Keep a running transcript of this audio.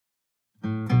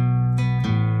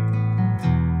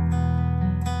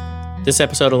This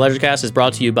episode of LedgerCast is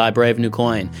brought to you by Brave New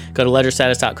Coin. Go to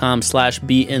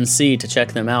ledgerstatus.com/BNC to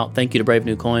check them out. Thank you to Brave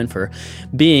New Coin for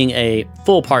being a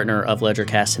full partner of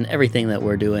LedgerCast and everything that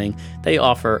we're doing. They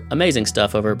offer amazing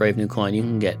stuff over at Brave New Coin. You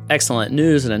can get excellent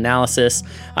news and analysis.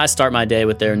 I start my day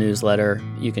with their newsletter.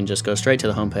 You can just go straight to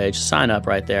the homepage, sign up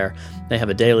right there. They have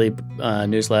a daily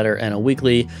newsletter and a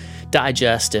weekly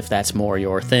digest if that's more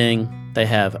your thing. They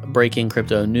have breaking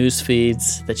crypto news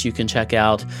feeds that you can check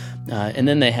out. And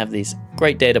then they have these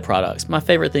great data products. My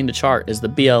favorite thing to chart is the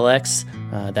BLX.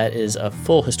 That is a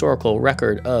full historical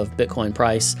record of Bitcoin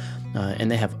price.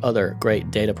 And they have other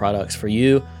great data products for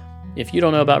you. If you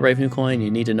don't know about Brave New Coin, you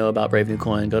need to know about Brave New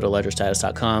Coin. Go to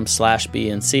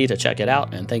ledgerstatus.com/BNC to check it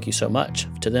out. And thank you so much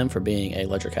to them for being a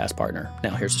LedgerCast partner.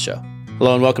 Now here's the show.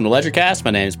 Hello and welcome to LedgerCast.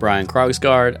 My name is Brian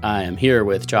Krogsgaard. I am here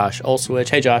with Josh Olszewicz.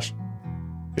 Hey, Josh.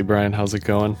 Hey, Brian. How's it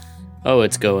going? Oh,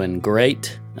 it's going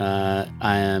great. I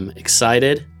am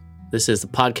excited. This is the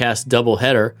podcast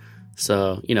doubleheader.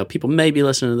 So, people may be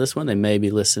listening to this one. They may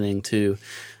be listening to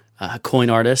Coin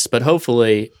Artists, but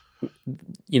hopefully,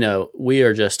 we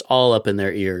are just all up in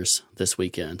their ears this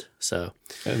weekend. So,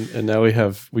 and now we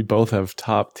both have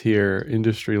top tier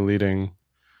industry leading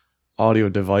audio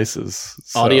devices.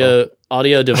 So.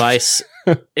 Audio device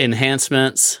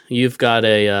enhancements. You've got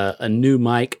a new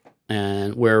mic.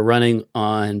 And we're running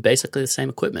on basically the same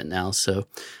equipment now. So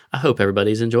I hope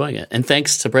everybody's enjoying it. And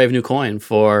thanks to Brave New Coin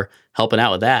for helping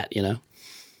out with that, Of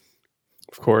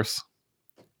course.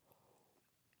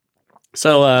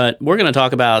 So we're going to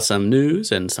talk about some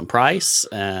news and some price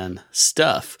and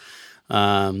stuff.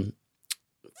 For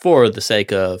the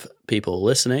sake of people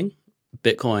listening,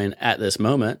 Bitcoin at this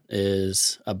moment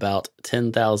is about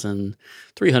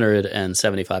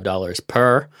 $10,375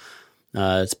 per.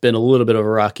 It's been a little bit of a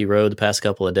rocky road the past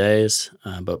couple of days,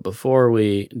 but before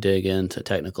we dig into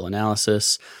technical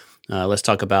analysis, let's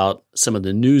talk about some of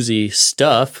the newsy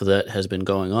stuff that has been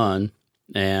going on.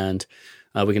 And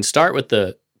we can start with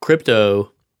the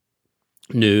crypto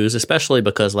news, especially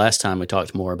because last time we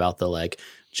talked more about the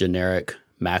generic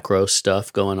macro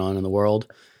stuff going on in the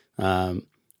world.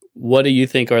 What do you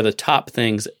think are the top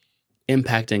things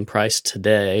impacting price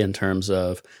today in terms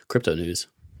of crypto news?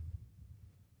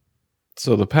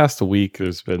 So the past week,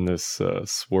 there's been this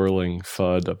swirling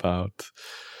FUD about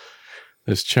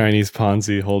this Chinese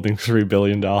Ponzi holding $3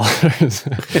 billion.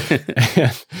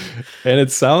 and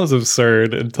it sounds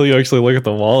absurd until you actually look at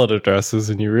the wallet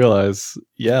addresses and you realize,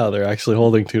 yeah, they're actually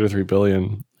holding $2 to $3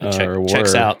 billion.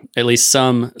 Checks out. At least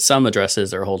some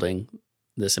addresses are holding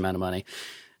this amount of money.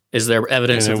 Is there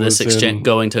evidence of this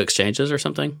going to exchanges or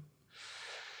something?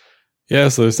 Yeah,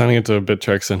 so they're sending it to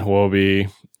Bittrex and Huobi.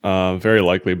 Very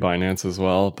likely Binance as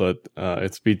well, but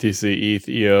it's BTC, ETH,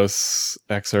 EOS,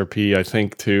 XRP, I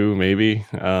think too, maybe.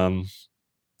 And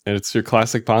it's your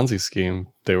classic Ponzi scheme.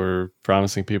 They were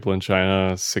promising people in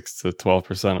China 6 to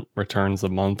 12% returns a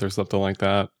month or something like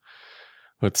that,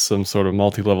 with some sort of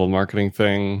multi-level marketing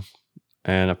thing.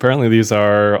 And apparently these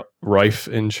are rife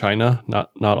in China. Not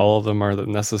all of them are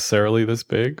necessarily this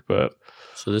big, but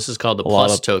so this is called the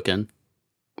Plus token.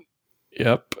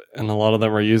 Yep, and a lot of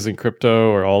them are using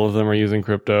crypto, or all of them are using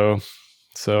crypto.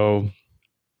 So,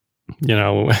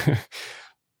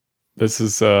 this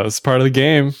is it's part of the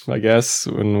game, I guess,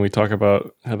 when we talk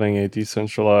about having a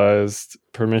decentralized,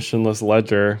 permissionless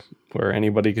ledger where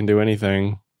anybody can do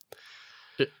anything.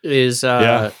 Is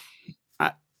is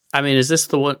this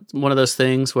one of those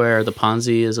things where the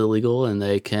Ponzi is illegal and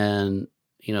they can,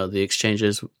 the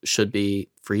exchanges should be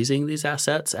freezing these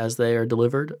assets as they are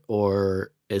delivered,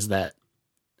 or is that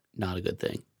not a good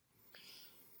thing?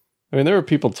 I mean, there are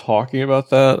people talking about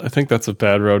that. I think that's a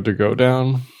bad road to go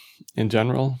down in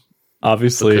general.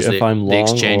 Obviously, if I'm long the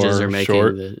exchanges or are making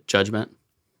short, the judgment.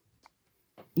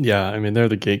 Yeah, I mean, they're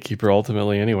the gatekeeper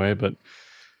ultimately anyway, but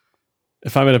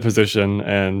if I'm in a position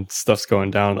and stuff's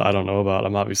going down that I don't know about,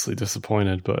 I'm obviously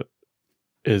disappointed, but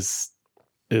is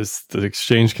the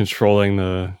exchange controlling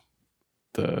the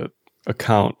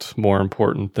account more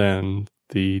important than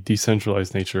the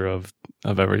decentralized nature of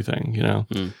everything, Yeah.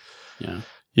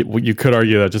 You could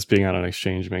argue that just being on an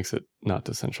exchange makes it not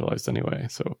decentralized anyway.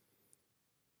 So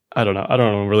I don't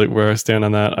know really where I stand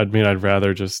on that. I'd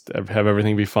rather just have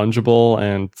everything be fungible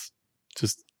and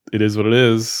just it is what it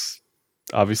is.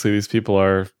 Obviously, these people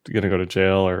are going to go to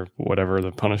jail or whatever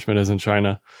the punishment is in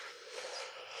China.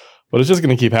 But it's just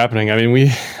going to keep happening. I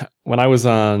mean, when I was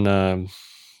on the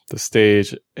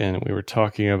stage and we were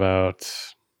talking about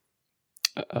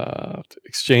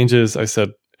exchanges, I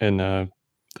said in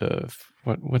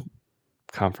what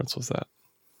conference was that?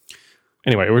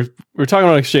 Anyway, we're talking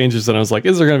about exchanges, and I was like,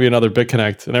 "Is there going to be another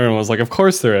BitConnect?" And everyone was like, "Of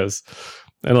course there is."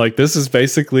 And like this is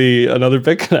basically another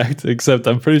BitConnect, except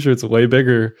I'm pretty sure it's way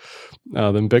bigger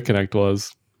than BitConnect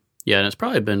was. Yeah, and it's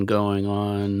probably been going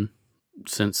on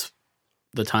since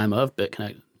the time of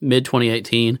BitConnect, mid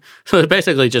 2018. So it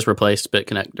basically just replaced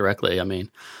BitConnect directly. I mean,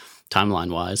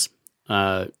 timeline wise.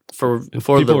 For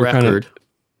the record,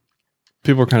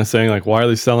 people are kind of saying like, why are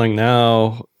they selling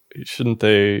now? Shouldn't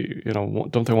they?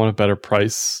 Don't they want a better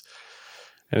price?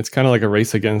 And it's kind of like a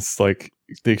race against like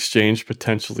the exchange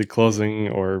potentially closing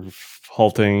or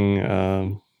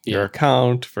halting your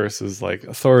account versus like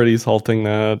authorities halting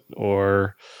that,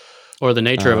 or the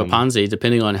nature of a Ponzi,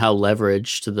 depending on how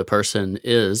leveraged the person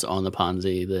is on the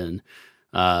Ponzi, then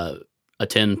a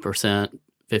 10%,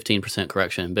 15%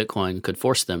 correction in Bitcoin could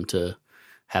force them to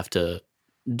have to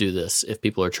do this if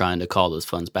people are trying to call those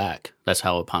funds back. That's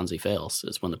how a Ponzi fails,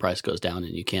 is when the price goes down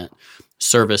and you can't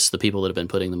service the people that have been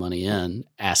putting the money in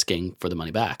asking for the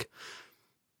money back.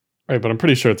 Right, but I'm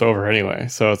pretty sure it's over anyway.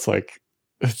 So it's like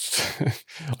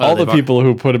all the people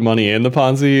who put money in the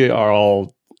Ponzi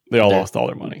they all lost all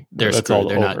their money. They're That's screwed. all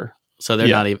They're over.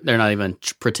 they're not even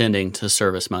pretending to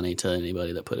service money to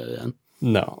anybody that put it in.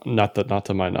 No, not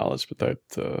to my knowledge, but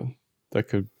that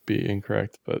could be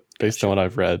incorrect. But based on what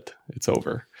I've read, it's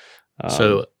over.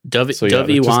 So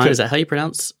Dovey Wan, is that how you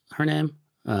pronounce her name?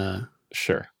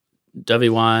 Sure. Dovey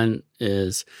Wan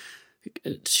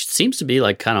seems to be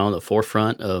like kind of on the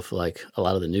forefront of like a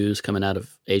lot of the news coming out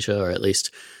of Asia, or at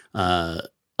least a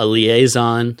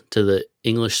liaison to the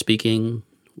English speaking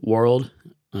world.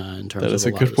 In terms that is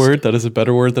of a good word. That is a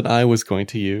better word than I was going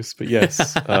to use. But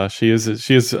yes, she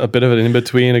is a bit of an in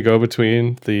between, a go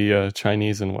between the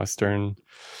Chinese and Western,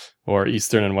 or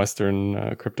Eastern and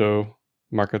Western crypto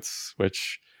markets,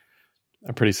 which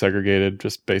are pretty segregated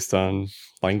just based on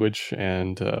language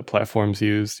and platforms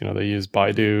used. They use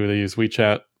Baidu, they use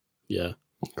WeChat. Yeah,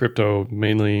 crypto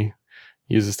mainly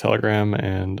uses Telegram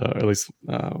and at least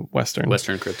Western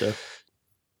crypto,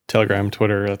 Telegram,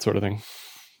 Twitter, that sort of thing.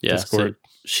 Yeah, Discord. So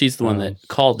she's the one that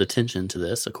called attention to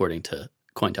this, according to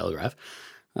Cointelegraph.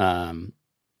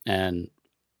 And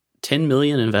 10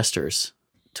 million investors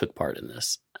took part in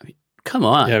this. I mean, come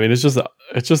on. Yeah, I mean, it's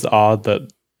just odd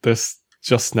that this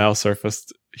just now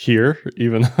surfaced here,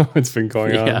 even though it's been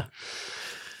going on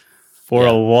for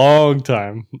a long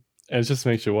time. And it just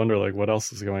makes you wonder, like, what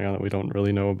else is going on that we don't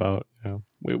really know about.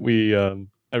 We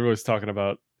everybody's talking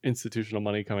about institutional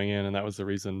money coming in, and that was the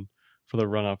reason for the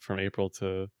run up from April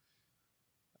to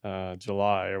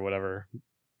July or whatever.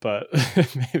 But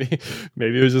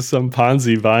maybe it was just some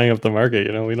Ponzi buying up the market.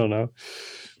 We don't know.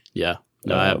 Yeah,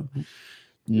 no, I have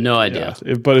no idea.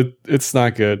 But it's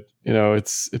not good.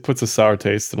 It puts a sour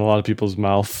taste in a lot of people's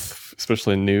mouth,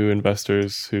 especially new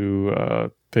investors who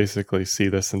basically see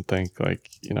this and think like,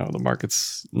 the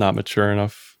market's not mature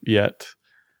enough yet.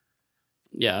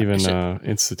 Yeah, even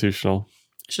institutional.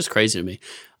 It's just crazy to me.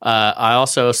 I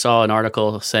also saw an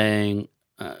article saying,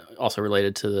 also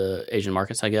related to the Asian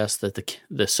markets, I guess, that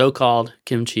the so-called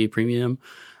kimchi premium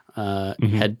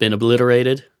had been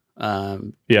obliterated.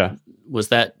 Was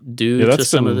that due to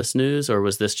some of this news, or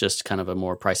was this just kind of a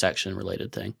more price action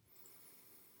related thing?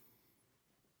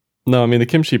 No, I mean, the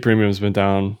kimchi premium has been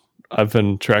down. I've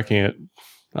been tracking it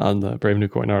on the Brave New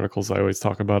Coin articles. I always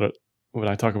talk about it when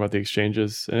I talk about the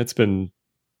exchanges, and it's been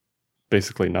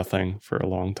basically nothing for a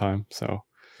long time. So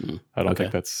I don't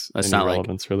think that's any not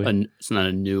relevance, like really. It's not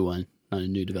a new one, not a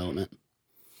new development.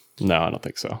 No, I don't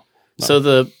think so. No. So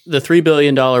the $3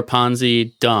 billion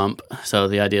Ponzi dump. So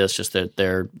the idea is just that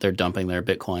they're dumping their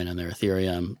Bitcoin and their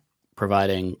Ethereum,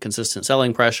 providing consistent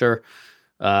selling pressure,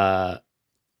 and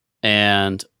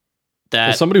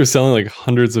that somebody was selling like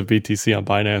hundreds of BTC on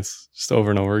Binance just over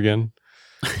and over again.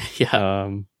 Yeah.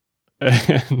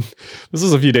 And this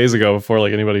was a few days ago, before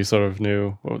like anybody sort of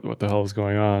knew what the hell was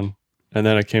going on. And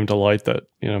then it came to light that,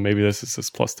 maybe this is this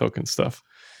plus token stuff.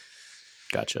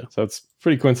 Gotcha. So it's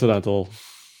pretty coincidental.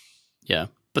 Yeah.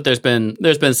 But there's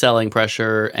been selling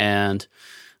pressure, and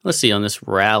let's see, on this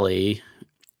rally,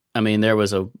 I mean, there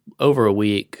was over a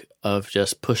week of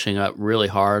just pushing up really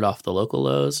hard off the local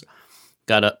lows,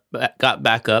 got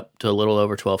back up to a little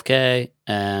over 12K.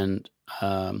 And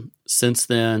since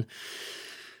then,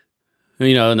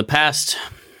 in the past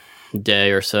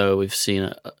day or so, we've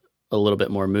seen a little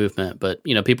bit more movement, but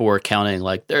people were counting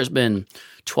like there's been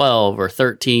 12 or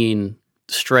 13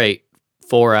 straight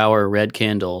 4-hour red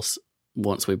candles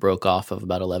once we broke off of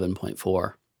about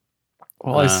 11.4.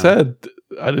 Well,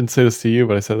 I didn't say this to you,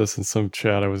 but I said this in some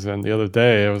chat I was in the other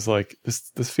day. I was like,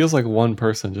 this feels like one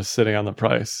person just sitting on the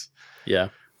price. Yeah.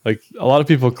 Like, a lot of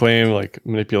people claim like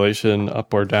manipulation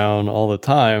up or down all the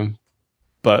time,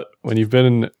 but when you've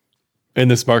been in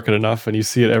this market enough and you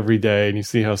see it every day and you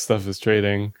see how stuff is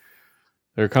trading,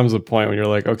 there comes a point when you're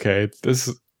like, okay, this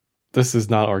is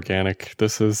not organic.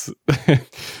 This is, I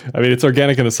mean, it's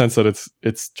organic in the sense that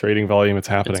it's trading volume, it's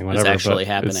happening, whatever. It's actually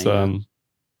happening.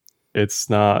 It's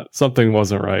not, something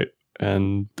wasn't right.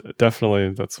 And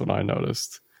definitely that's what I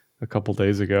noticed a couple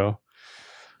days ago.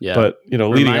 Yeah. But,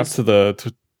 leading up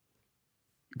to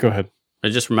go ahead. It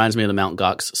just reminds me of the Mt.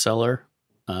 Gox seller.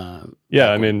 I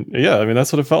mean,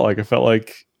 that's what it felt like. It felt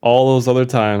like all those other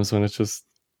times when it's just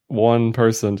one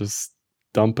person just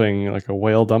dumping, like a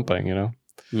whale dumping,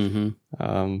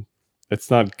 Mm-hmm. It's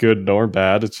not good nor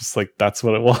bad. It's just like, that's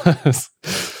what it was.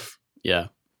 Yeah.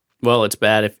 Well, it's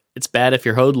bad if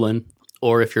you're hodling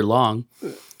or if you're long.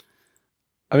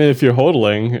 I mean, if you're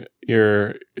hodling,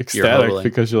 you're ecstatic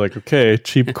because you're like, okay,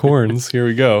 cheap corns, here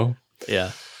we go.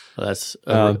 Yeah. Well, that's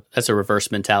a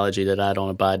reverse mentality that I don't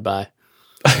abide by.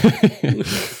 I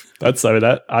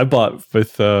bought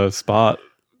with Spot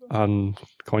on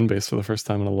Coinbase for the first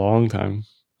time in a long time.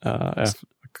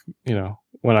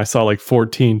 When I saw like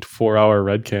 14 4-hour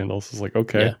red candles, I was like,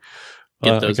 okay,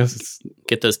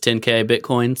 get those 10K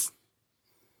Bitcoins.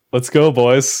 Let's go,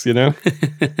 boys.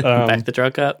 Back the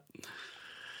truck up.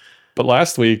 But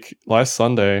last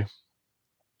Sunday,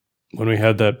 when we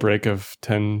had that break of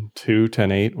 10.2,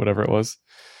 10.8, whatever it was,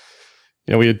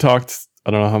 we had talked.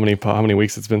 I don't know how many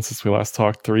weeks it's been since we last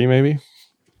talked. 3 maybe.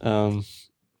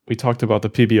 We talked about the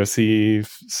PBOC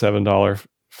 $7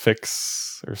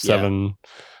 fix or 7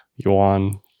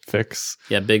 yuan fix.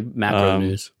 Yeah, big macro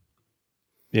news.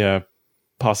 Yeah,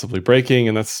 possibly breaking,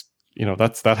 and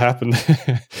that happened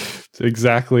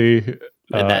exactly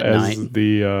as night.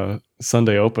 The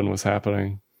Sunday Open was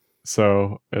happening.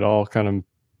 So it all kind of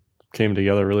came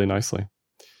together really nicely.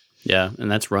 Yeah, and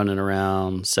that's running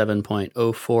around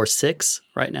 7.046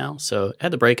 right now. So it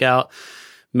had the breakout,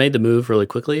 made the move really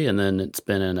quickly, and then it's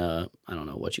been in I don't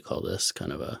know what you call this,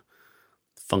 kind of a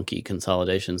funky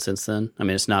consolidation since then. I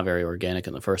mean, it's not very organic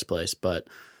in the first place, but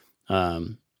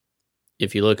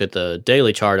if you look at the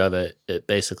daily chart of it, it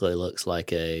basically looks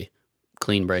like a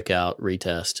clean breakout,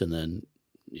 retest, and then,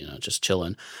 just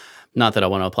chilling. Not that I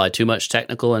want to apply too much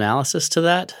technical analysis to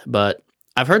that, but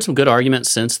I've heard some good arguments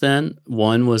since then.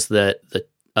 One was that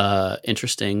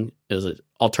interesting, it was an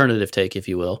alternative take, if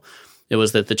you will. It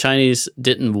was that the Chinese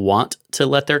didn't want to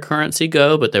let their currency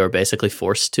go, but they were basically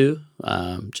forced to,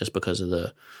 just because of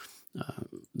the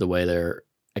way their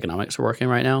economics are working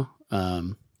right now.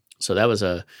 So that was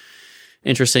a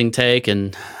interesting take,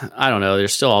 and I don't know.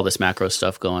 There's still all this macro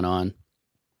stuff going on.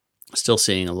 Still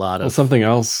seeing a lot of something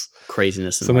else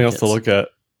craziness. Something else to look at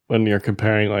when you're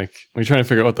comparing, like when you're trying to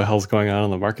figure out what the hell's going on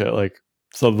in the market. Like,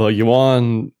 so the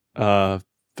yuan, the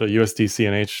USD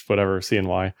CNH, whatever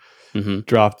CNY,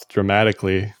 dropped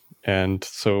dramatically, and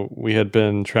so we had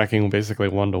been tracking basically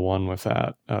 1-to-1 with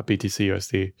that BTC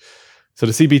USD. So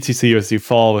to see BTC USD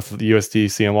fall with the USD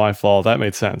CNY fall, that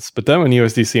made sense. But then when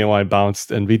USD CNY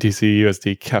bounced and BTC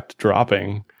USD kept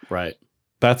dropping, right?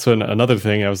 That's when another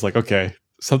thing I was like, okay,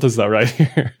 something's not right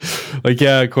here. Like,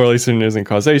 yeah, correlation isn't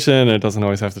causation. It doesn't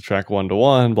always have to track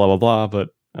 1-to-1, blah, blah, blah.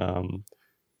 But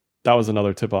that was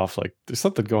another tip off. Like, there's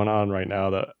something going on right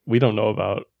now that we don't know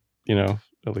about,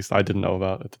 at least I didn't know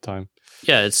about at the time.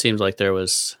 Yeah, it seems like there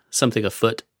was something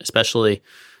afoot, especially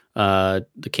the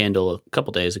candle a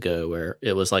couple days ago where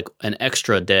it was like an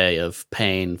extra day of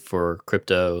pain for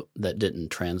crypto that didn't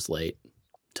translate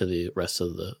to the rest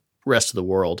of the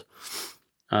world.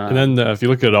 And then if you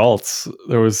look at alts,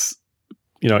 there was,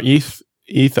 ETH,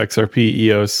 XRP,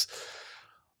 EOS,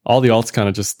 all the alts kind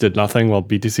of just did nothing while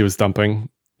BTC was dumping.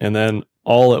 And then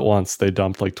all at once, they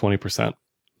dumped like 20%.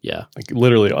 Yeah. Like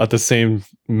literally at the same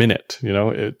minute,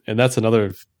 and that's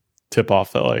another tip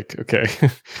off that like, okay,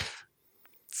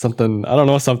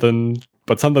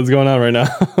 but something's going on right now.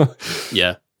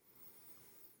 Yeah.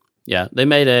 Yeah. They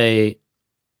made a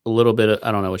little bit of,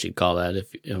 I don't know what you'd call that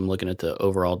if I'm looking at the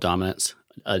overall dominance,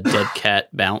 a dead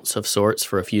cat bounce of sorts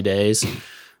for a few days.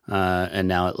 And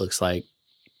now it looks like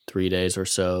 3 days or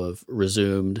so of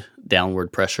resumed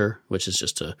downward pressure, which is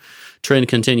just a trend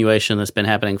continuation that's been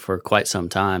happening for quite some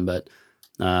time. But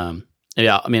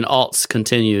alts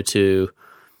continue to,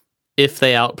 if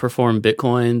they outperform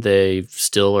Bitcoin, they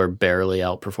still are barely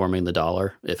outperforming the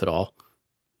dollar, if at all.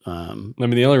 The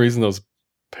only reason those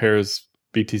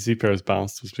BTC pairs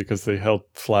bounced was because they held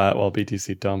flat while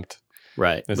BTC dumped.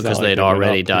 Right, because they'd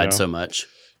already died so much.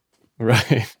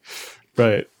 Right.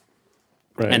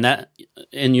 And that,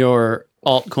 in your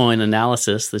altcoin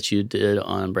analysis that you did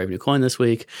on Brave New Coin this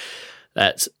week,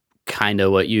 that's kind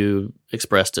of what you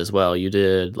expressed as well. You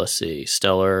did,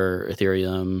 Stellar,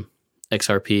 Ethereum,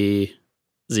 XRP,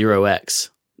 0x.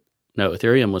 No,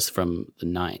 Ethereum was from the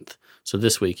 9th. So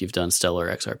this week you've done Stellar,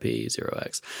 XRP,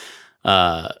 0x.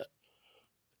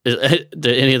 Do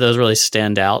any of those really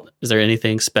stand out? Is there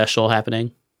anything special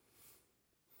happening?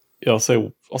 Yeah, I'll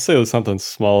say there's something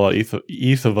small about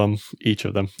ETH of them, each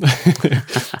of them.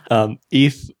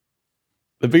 ETH,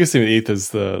 the biggest thing with ETH is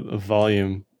the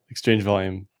volume, exchange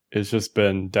volume, has just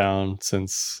been down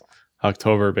since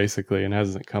October basically and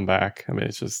hasn't come back. I mean,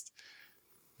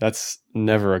 that's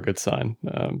never a good sign.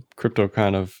 Crypto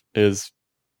kind of is,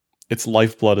 its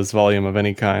lifeblood is volume of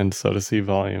any kind. So to see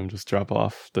volume just drop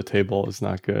off the table is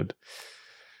not good.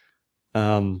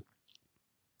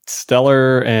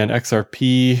 Stellar and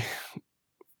XRP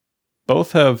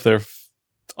both have their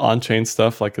on-chain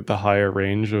stuff like at the higher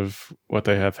range of what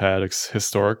they have had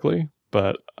historically,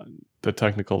 but the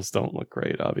technicals don't look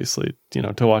great, obviously.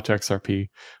 To watch XRP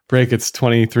break its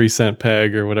 23-cent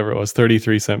peg or whatever it was,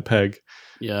 33-cent peg.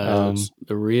 Yeah,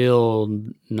 the real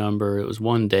number, it was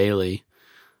one daily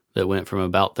that went from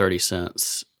about 30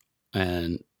 cents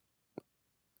and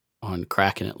on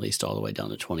Kraken at least all the way down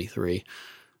to 23.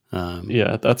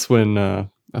 Yeah, that's when the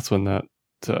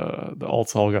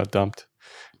alts all got dumped.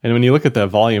 And when you look at that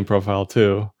volume profile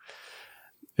too,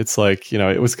 it's like,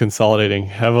 it was consolidating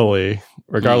heavily,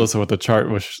 regardless of what the chart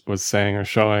was saying or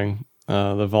showing.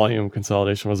 The volume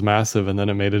consolidation was massive, and then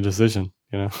it made a decision.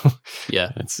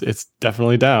 Yeah, it's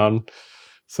definitely down.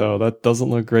 So that doesn't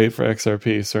look great for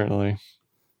XRP, certainly.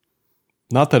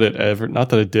 Not that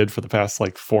it did for the past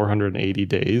like 480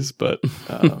 days, but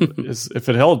if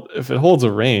it holds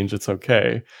a range, it's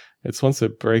okay. It's once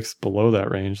it breaks below that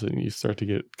range, then you start to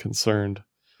get concerned.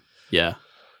 Yeah,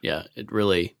 it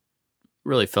really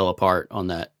fell apart on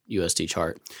that USD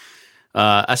chart.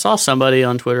 I saw somebody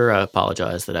on Twitter. I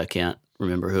apologize that I can't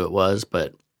remember who it was,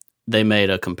 but they made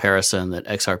a comparison that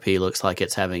XRP looks like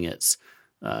it's having its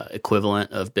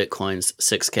equivalent of Bitcoin's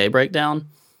 6K breakdown.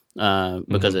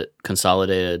 Because it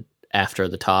consolidated after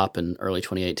the top in early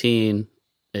 2018,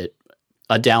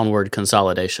 a downward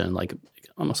consolidation, like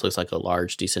almost looks like a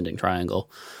large descending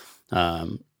triangle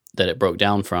that it broke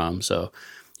down from. So,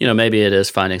 maybe it is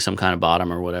finding some kind of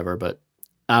bottom or whatever, but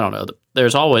I don't know.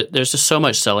 There's just so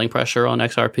much selling pressure on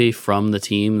XRP from the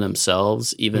team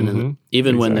themselves, even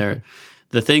when they're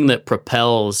the thing that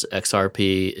propels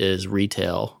XRP is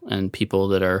retail and people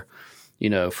that are,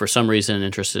 for some reason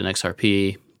interested in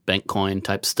XRP. Bankcoin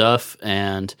type stuff,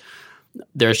 and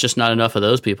there's just not enough of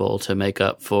those people to make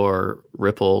up for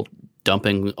Ripple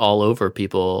dumping all over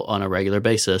people on a regular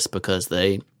basis because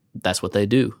that's what they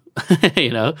do.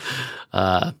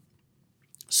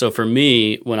 So for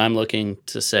me, when I'm looking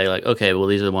to say like, okay, well,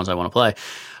 these are the ones I want to play,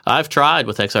 I've tried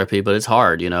with XRP, but it's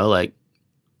hard. Like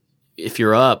if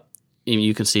you're up,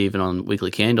 you can see even on weekly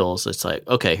candles, it's like,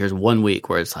 okay, here's 1 week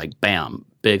where it's like, bam,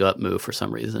 big up move for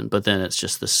some reason. But then it's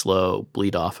just the slow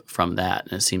bleed off from that.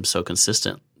 And it seems so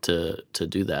consistent to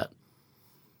do that.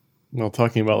 Well,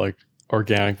 talking about like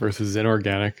organic versus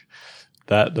inorganic,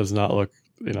 that does not look,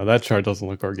 that chart doesn't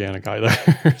look organic either.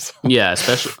 So. Yeah,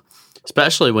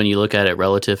 especially when you look at it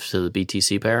relative to the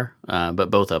BTC pair, but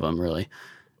both of them really.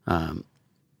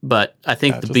 But I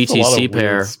think the BTC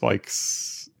pair spikes.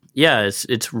 Yeah,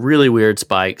 it's really weird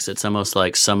spikes. It's almost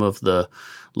like some of the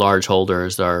large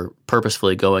holders are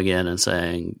purposefully going in and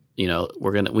saying,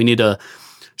 we need to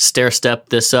stair step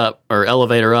this up or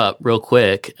elevator up real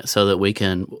quick so that we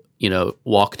can,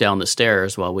 walk down the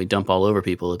stairs while we dump all over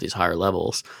people at these higher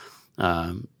levels.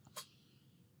 It's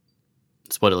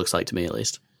what it looks like to me, at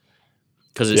least,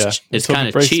 because it's kind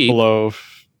of cheap.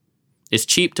 It's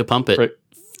cheap to pump it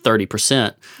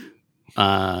 30%,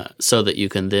 so that you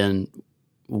can then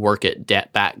work it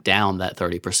back down that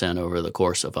 30% over the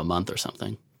course of a month or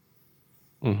something.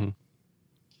 Mm-hmm.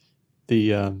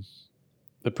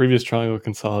 The previous triangle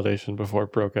consolidation before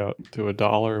it broke out to $1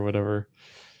 or whatever,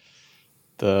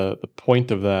 the point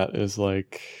of that is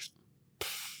like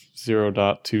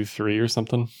 0.23 or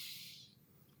something.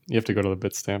 You have to go to the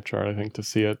Bitstamp chart, I think, to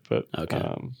see it, but okay.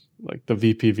 Like the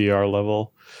VPVR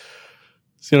level.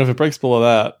 So, if it breaks below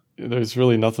that, there's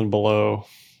really nothing below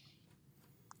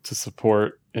to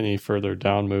support any further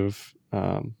down move.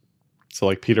 So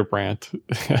like Peter Brandt,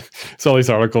 it's all these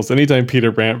articles. Anytime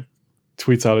Peter Brandt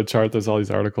tweets out a chart, there's all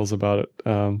these articles about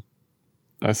it.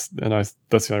 That's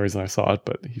the only reason I saw it,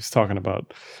 but he's talking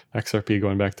about XRP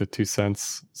going back to 2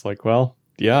 cents. It's like, well,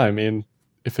 yeah, I mean,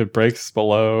 if it breaks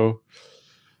below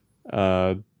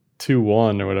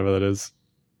 2.1 or whatever that is,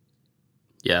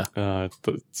 yeah,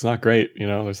 it's not great.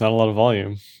 There's not a lot of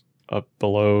volume up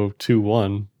below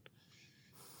 2.1.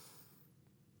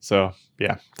 So,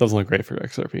 yeah, it doesn't look great for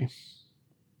XRP.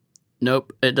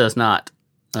 Nope, it does not.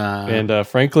 And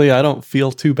frankly, I don't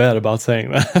feel too bad about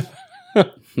saying that.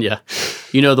 Yeah.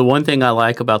 You know, the one thing I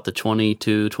like about the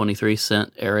 22, 23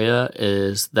 cent area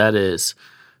is that is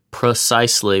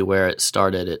precisely where it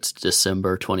started its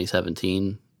December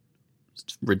 2017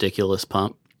 ridiculous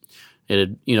pump. It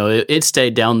had, it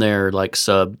stayed down there like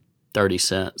sub 30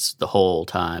 cents the whole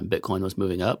time Bitcoin was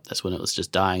moving up. That's when it was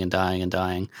just dying and dying and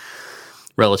dying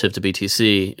relative to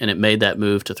BTC. And it made that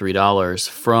move to $3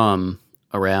 from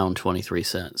around 23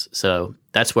 cents. So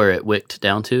that's where it wicked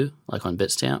down to, like on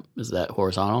Bitstamp, is that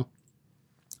horizontal.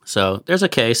 So there's a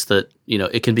case that,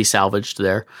 it can be salvaged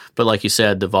there. But like you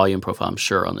said, the volume profile, I'm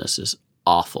sure, on this is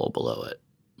awful below it.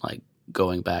 Like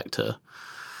going back to,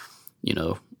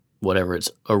 whatever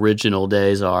its original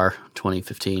days are,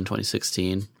 2015,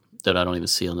 2016, that I don't even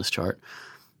see on this chart.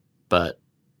 But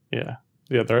yeah,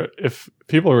 if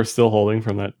people are still holding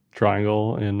from that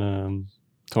triangle in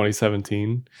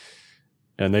 2017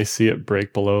 and they see it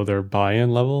break below their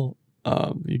buy-in level,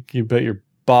 you bet your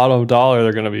bottom dollar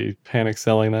they're going to be panic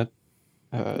selling that.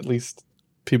 At least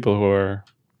people who are,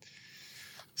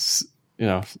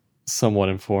 somewhat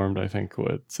informed, I think,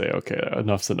 would say, okay,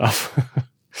 enough's enough.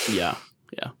 Yeah.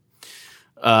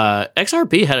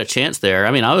 XRP had a chance there.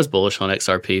 I mean, I was bullish on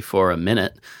XRP for a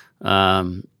minute.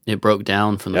 It broke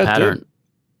down from the pattern.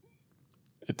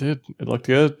 It did. It looked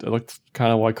good. It looked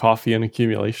kind of like coffee and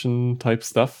accumulation type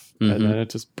stuff. Mm-hmm. And then it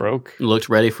just broke. It looked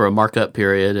ready for a markup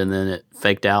period, and then it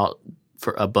faked out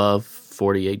for above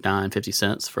 48.9, 50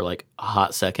 cents for like a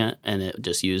hot second, and it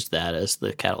just used that as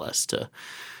the catalyst to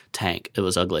tank. It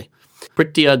was ugly.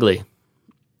 Pretty ugly.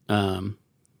 And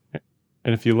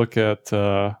if you look at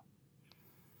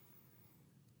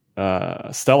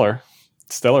Stellar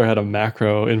had a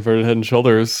macro inverted head and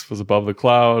shoulders, was above the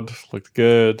cloud, looked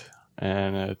good,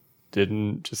 and it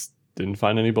didn't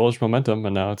find any bullish momentum,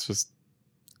 and now it's just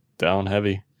down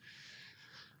heavy.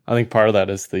 I think part of that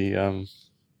is the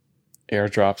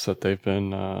airdrops that they've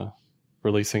been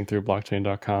releasing through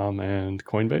blockchain.com and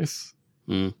Coinbase.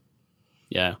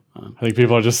 Yeah. I think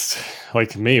people are just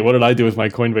like me. What did I do with my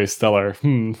Coinbase Stellar?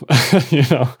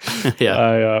 Yeah.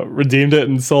 I redeemed it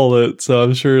and sold it. So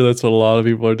I'm sure that's what a lot of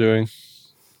people are doing.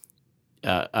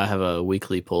 I have a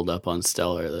weekly pulled up on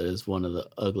Stellar that is one of the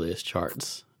ugliest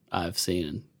charts I've seen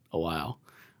in a while.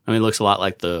 I mean, it looks a lot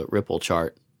like the Ripple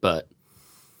chart, but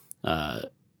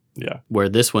where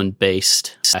this one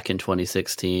based back in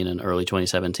 2016 and early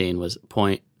 2017 was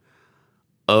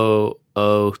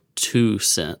 0.002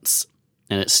 cents.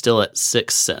 And it's still at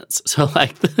 6 cents. So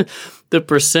like the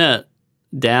percent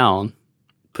down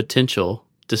potential,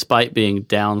 despite being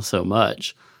down so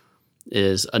much,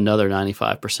 is another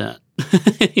 95%,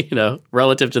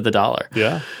 relative to the dollar.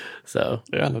 Yeah. So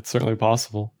yeah, that's certainly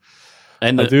possible.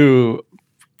 And I do,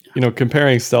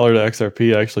 comparing Stellar to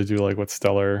XRP, I actually do like what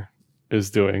Stellar is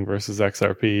doing versus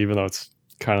XRP, even though it's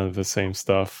kind of the same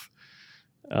stuff.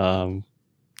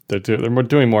 They're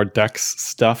doing more DEX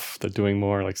stuff. They're doing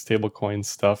more like stablecoin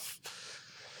stuff.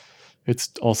 It's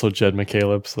also Jed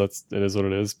McCaleb, so it is what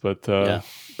it is. But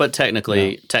but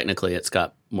technically, it's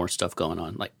got more stuff going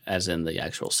on, like as in the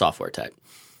actual software tech.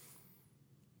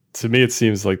 To me, it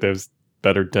seems like there's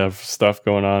better dev stuff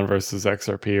going on versus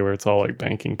XRP, where it's all like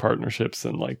banking partnerships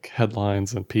and like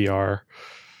headlines and PR.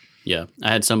 Yeah,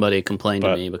 I had somebody complain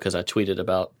to me because I tweeted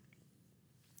about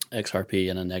XRP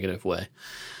in a negative way.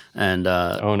 And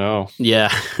oh no,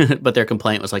 yeah, but their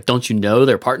complaint was like, "Don't you know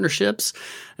they're partnerships?"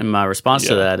 And my response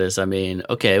to that is, I mean,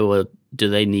 okay, well, do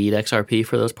they need XRP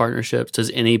for those partnerships?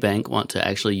 Does any bank want to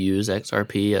actually use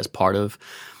XRP as part of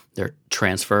their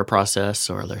transfer process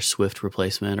or their SWIFT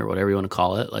replacement or whatever you want to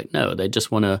call it? Like, no, they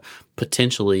just want to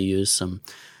potentially use some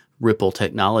Ripple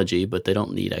technology, but they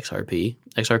don't need XRP.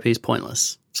 XRP is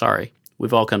pointless. Sorry,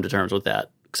 we've all come to terms with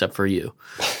that, except for you.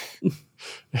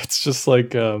 It's just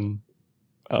like.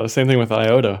 The same thing with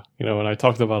IOTA. When I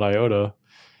talked about IOTA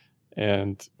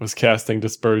and was casting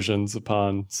dispersions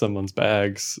upon someone's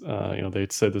bags, they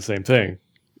said the same thing.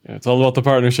 It's all about the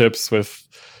partnerships with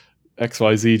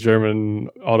XYZ German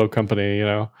auto company,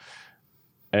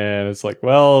 and it's like,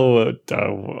 well,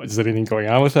 is anything going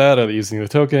on with that? Are they using the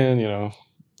token?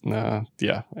 Nah,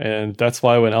 yeah. And that's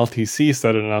why when LTC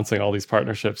started announcing all these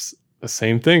partnerships, the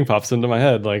same thing pops into my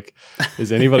head. Like,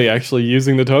 is anybody actually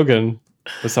using the token?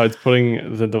 Besides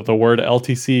putting the word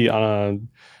LTC on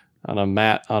a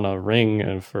mat on a ring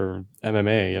and for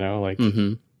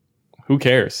MMA, who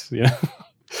cares?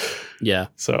 Yeah.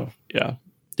 So yeah.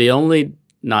 The only,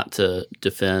 not to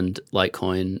defend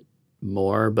Litecoin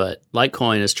more, but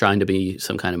Litecoin is trying to be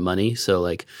some kind of money. So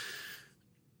like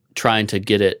trying to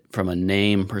get it from a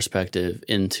name perspective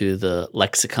into the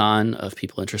lexicon of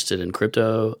people interested in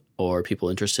crypto or people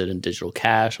interested in digital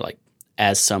cash, like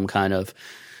as some kind of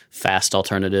fast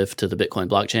alternative to the Bitcoin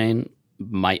blockchain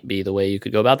might be the way you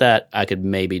could go about that. I could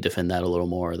maybe defend that a little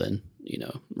more than,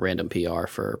 random PR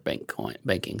for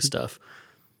banking stuff.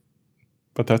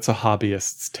 But that's a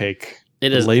hobbyist's take.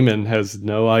 It is. The layman has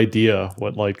no idea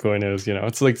what Litecoin is.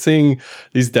 It's like seeing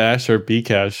these Dash or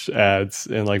Bcash ads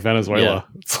in like Venezuela.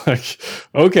 Yeah. It's like,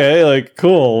 okay, like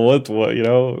cool. What,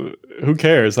 who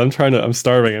cares? I'm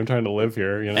starving. I'm trying to live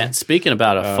here. And speaking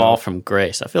about a fall from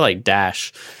grace, I feel like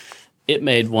Dash, it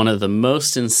made one of the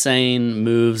most insane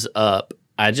moves up.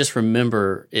 I just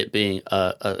remember it being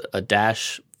a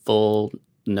Dash full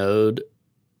node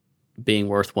being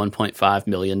worth $1.5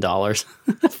 million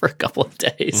for a couple of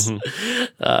days.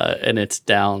 And it's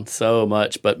down so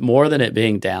much. But more than it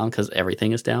being down, because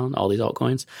everything is down, all these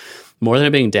altcoins, more than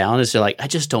it being down is just like, I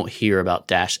just don't hear about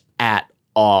Dash at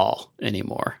all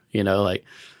anymore. Like,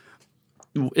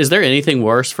 is there anything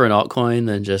worse for an altcoin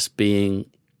than just being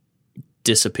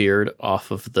disappeared off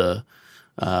of the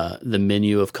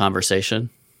menu of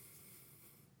conversation?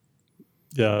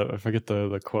 Yeah, I forget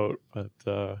the quote, but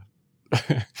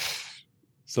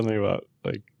something about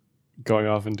like going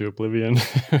off into oblivion.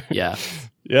 Yeah.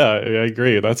 Yeah, I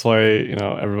agree. That's why,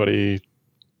 everybody,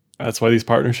 that's why these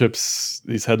partnerships,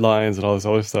 these headlines and all this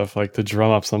other stuff, like to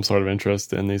drum up some sort of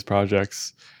interest in these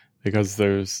projects, because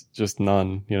there's just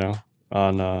none,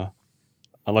 on,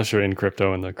 unless you're in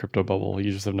crypto, in the crypto bubble,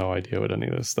 you just have no idea what any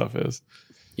of this stuff is.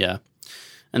 Yeah.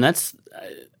 And that's,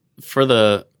 for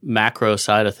the macro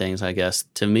side of things, I guess,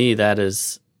 to me, that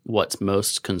is what's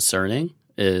most concerning,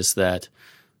 is that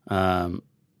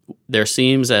there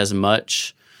seems as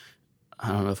much, I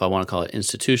don't know if I want to call it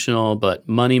institutional, but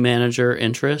money manager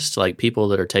interest, like people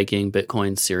that are taking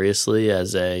Bitcoin seriously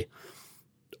as a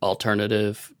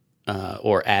alternative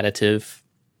or additive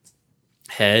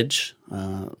hedge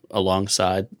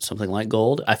alongside something like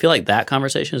gold. I feel like that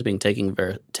conversation is being taken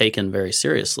very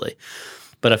seriously,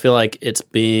 but I feel like it's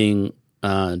being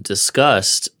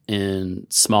discussed in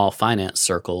small finance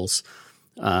circles.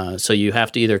 So you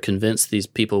have to either convince these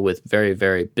people with very,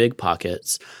 very big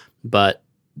pockets, but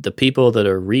the people that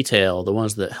are retail, the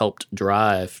ones that helped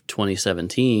drive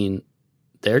 2017,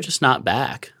 they're just not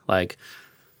back. Like,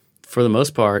 for the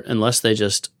most part, unless they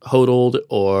just hodled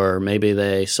or maybe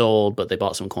they sold, but they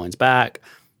bought some coins back.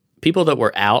 People that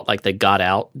were out, like they got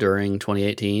out during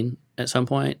 2018 at some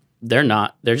point, they're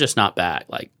just not back.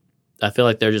 Like, I feel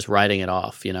like they're just writing it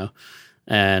off,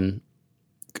 and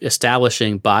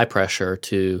establishing buy pressure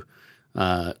to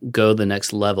go the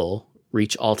next level,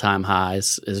 reach all-time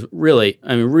highs is really,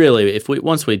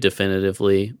 once we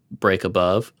definitively break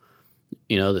above,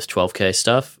 this 12K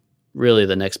stuff, really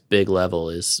the next big level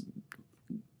is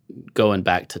going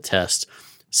back to test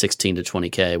 16 to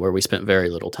 20K, where we spent very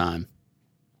little time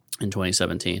in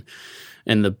 2017.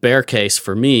 And the bear case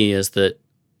for me is that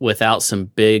without some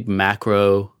big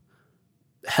macro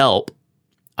help,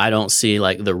 I don't see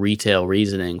like the retail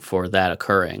reasoning for that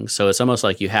occurring. So it's almost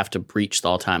like you have to breach the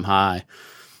all-time high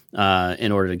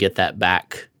in order to get that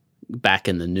back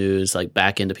in the news, like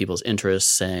back into people's interests,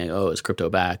 saying, "Oh, is crypto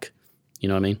back?" You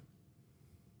know what I mean?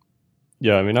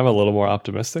 Yeah, I'm a little more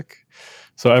optimistic.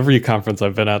 So every conference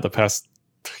I've been at the past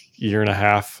year and a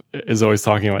half is always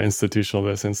talking about institutional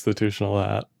this, institutional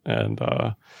that, and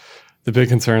the big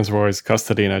concerns were always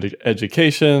custody and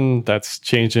education. That's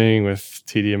changing with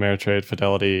TD Ameritrade,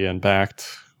 Fidelity, and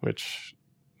Bakkt. Which,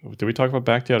 did we talk about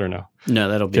Bakkt yet or no? No,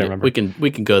 that'll be it.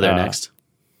 We can go there next.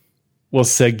 We'll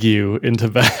segue into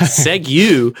Bakkt.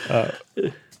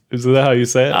 Segue? Is that how you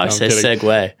say it? I say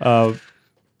segue.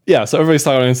 Yeah, so everybody's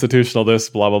talking about institutional this,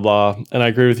 blah, blah, blah. And I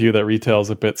agree with you that retail is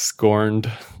a bit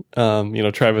scorned.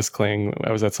 Travis Kling,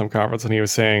 I was at some conference and he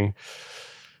was saying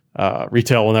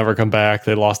retail will never come back.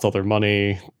 They lost all their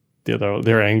money.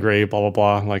 They're angry, blah, blah,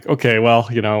 blah. I'm like, okay, well,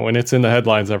 when it's in the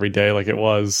headlines every day like it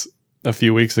was a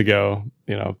few weeks ago,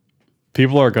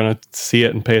 people are going to see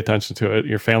it and pay attention to it.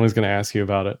 Your family's going to ask you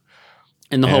about it.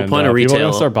 And the whole point of retail, people are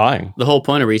going to start buying. The whole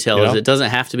point of retail is it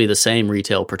doesn't have to be the same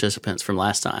retail participants from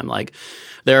last time. Like,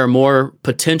 there are more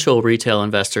potential retail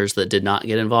investors that did not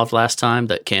get involved last time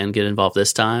that can get involved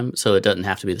this time. So it doesn't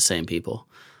have to be the same people.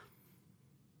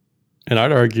 And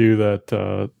I'd argue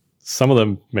that some of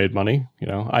them made money.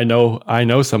 I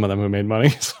know some of them who made money.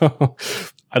 So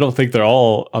I don't think they're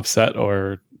all upset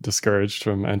or discouraged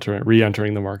from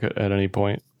re-entering the market at any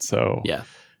point. So yeah,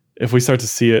 if we start to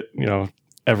see it,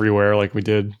 everywhere like we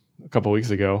did a couple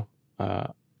weeks ago, I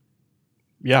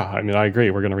agree.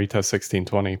 We're going to retest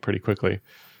 1620 pretty quickly.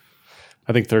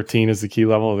 I think 13 is the key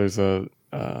level. There's a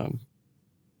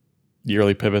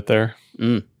yearly pivot there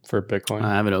for Bitcoin.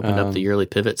 I haven't opened up the yearly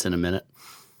pivots in a minute.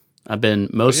 I've been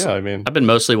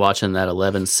mostly watching that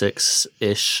 11.6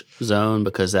 ish zone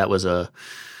because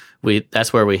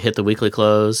that's where we hit the weekly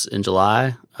close in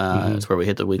July. It's where we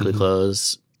hit the weekly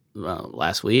close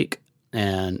last week,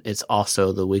 and it's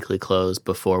also the weekly close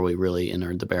before we really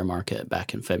entered the bear market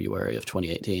back in February of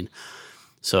 2018.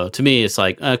 So to me, it's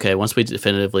like, okay, once we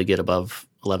definitively get above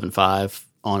 11.5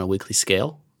 on a weekly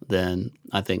scale, then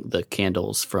I think the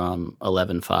candles from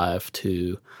 11.5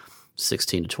 to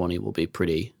 16 to 20 will be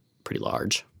pretty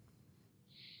large.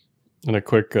 And a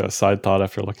quick side thought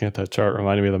after looking at that chart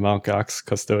reminded me of the Mt. Gox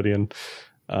custodian.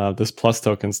 This Plus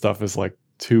token stuff is like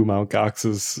 2 Mt.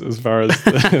 Goxes as far as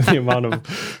the amount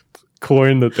of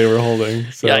coin that they were holding.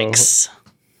 So yikes.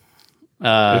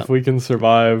 If we can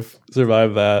survive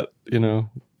that,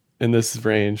 in this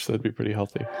range, that'd be pretty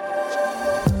healthy.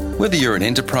 Whether you're an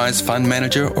enterprise fund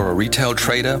manager or a retail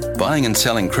trader, buying and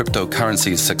selling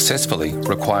cryptocurrencies successfully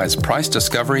requires price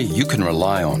discovery you can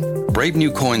rely on. Brave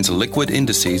New Coin's liquid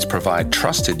indices provide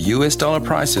trusted US dollar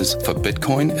prices for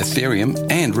Bitcoin, Ethereum,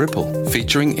 and Ripple.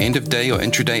 Featuring end-of-day or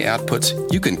intraday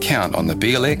outputs, you can count on the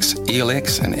BLX,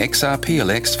 ELX, and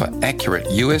XRPLX for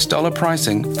accurate US dollar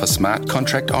pricing for smart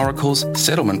contract oracles,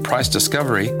 settlement price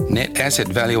discovery, net asset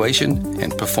valuation,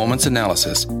 and performance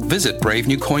analysis. Visit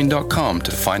bravenewcoin.com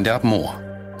to find out more.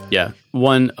 Yeah.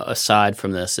 One aside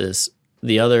from this is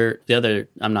the other,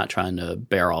 I'm not trying to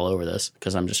bear all over this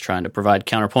because I'm just trying to provide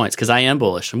counterpoints because I am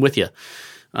bullish. I'm with you.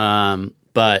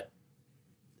 But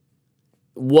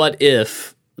what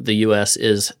if the U.S.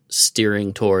 is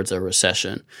steering towards a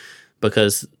recession?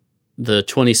 Because the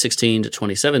 2016 to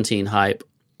 2017 hype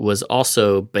was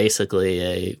also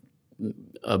basically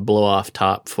a blow off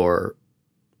top for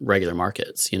regular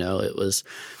markets. It was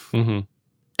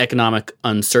economic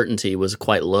uncertainty was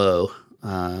quite low.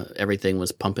 Everything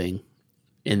was pumping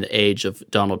in the age of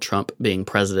Donald Trump being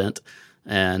president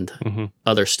and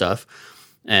other stuff.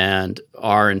 And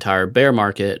our entire bear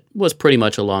market was pretty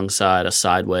much alongside a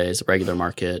sideways regular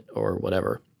market or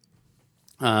whatever.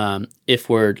 If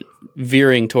we're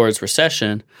veering towards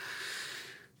recession,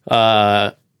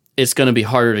 it's going to be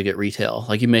harder to get retail.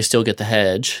 Like you may still get the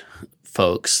hedge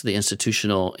folks, the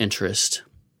institutional interest,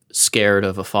 scared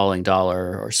of a falling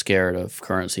dollar or scared of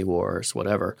currency wars,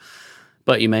 whatever.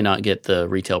 But you may not get the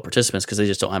retail participants because they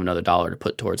just don't have another dollar to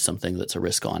put towards something that's a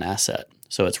risk-on asset.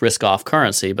 So it's risk-off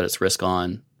currency, but it's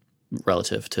risk-on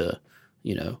relative to,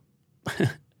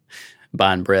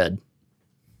 buying bread.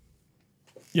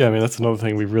 Yeah, that's another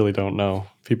thing we really don't know.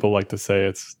 People like to say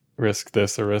it's risk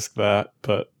this or risk that,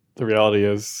 but the reality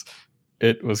is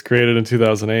it was created in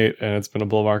 2008 and it's been a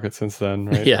bull market since then,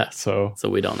 right? Yeah. So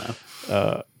we don't know.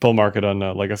 Bull market on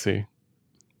legacy.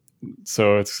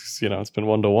 So it's it's been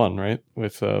 1-to-1, right,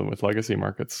 with legacy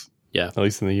markets. Yeah, at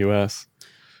least in the U.S.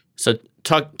 So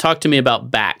talk to me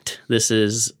about Bakkt. This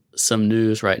is some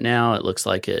news right now. It looks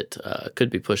like it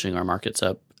could be pushing our markets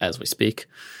up as we speak.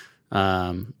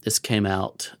 This came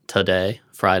out today,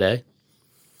 Friday.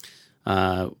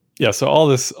 So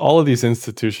all of these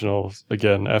institutional,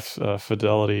 again,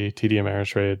 Fidelity, TD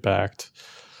Ameritrade, Bakkt,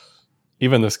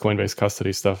 even this Coinbase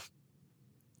custody stuff.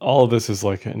 All of this is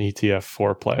like an ETF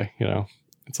foreplay,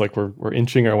 It's like we're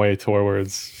inching our way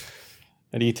towards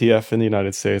an ETF in the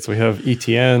United States. We have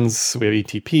ETNs, we have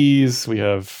ETPs, we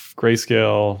have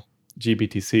Grayscale,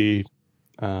 GBTC,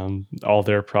 all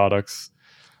their products.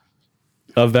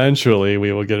 Eventually,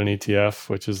 we will get an ETF,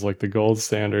 which is like the gold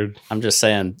standard. I'm just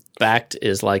saying, Bakkt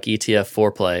is like ETF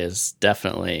foreplay is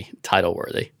definitely title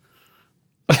worthy.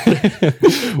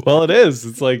 Well, it is.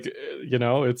 It's like,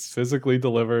 it's physically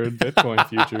delivered Bitcoin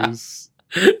futures.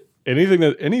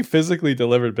 Any physically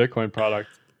delivered Bitcoin product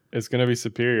is going to be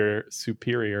superior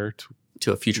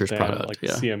to a futures product, like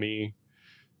CME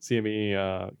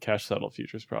cash settled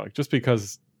futures product, just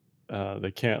because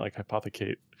they can't like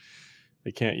hypothecate.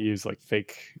 They can't use like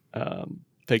fake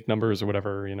numbers or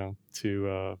whatever,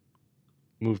 to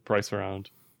move price around.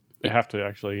 They have to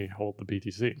actually hold the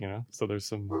BTC, So there's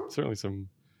certainly some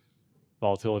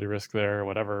volatility risk there,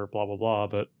 whatever, blah, blah, blah.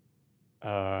 But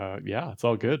it's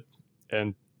all good.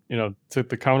 And,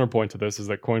 the counterpoint to this is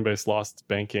that Coinbase lost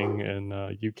banking in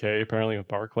UK, apparently with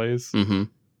Barclays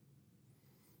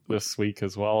this week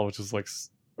as well, which is like,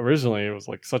 originally it was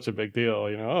like such a big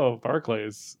deal,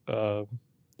 Barclays,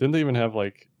 didn't they even have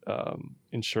like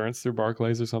insurance through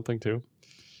Barclays or something too?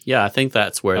 Yeah, I think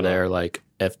that's where their like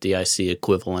FDIC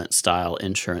equivalent style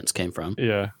insurance came from.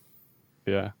 Yeah.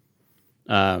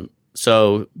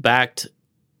 So Bakkt,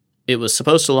 it was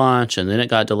supposed to launch and then it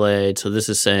got delayed. So this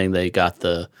is saying they got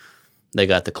the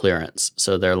clearance.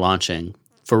 So they're launching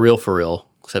for real,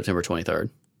 September 23rd.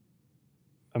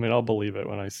 I'll believe it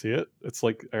when I see it. It's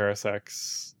like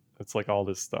RSX It's like all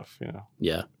this stuff,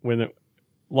 Yeah.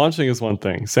 Launching is one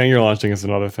thing. Saying you're launching is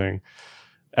another thing.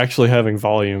 Actually having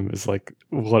volume is like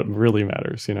what really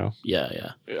matters,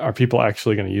 Yeah. Are people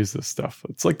actually going to use this stuff?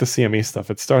 It's like the CME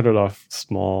stuff. It started off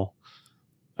small.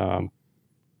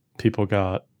 People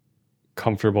got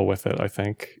comfortable with it, I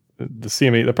think.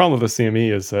 The problem with the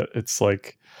CME is that it's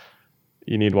like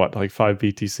you need 5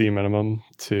 BTC minimum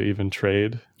to even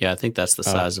trade. Yeah, I think that's the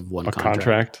size of one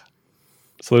contract.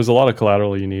 So there's a lot of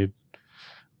collateral you need.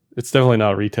 It's definitely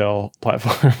not a retail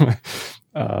platform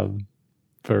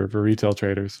for retail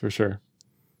traders for sure.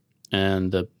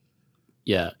 And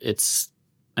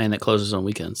it closes on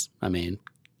weekends. I mean,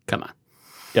 come on.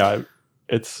 Yeah,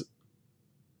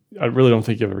 I really don't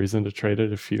think you have a reason to trade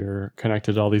it if you're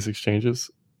connected to all these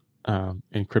exchanges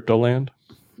in crypto land.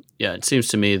 Yeah, it seems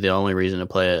to me the only reason to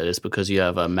play it is because you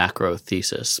have a macro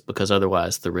thesis, because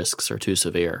otherwise the risks are too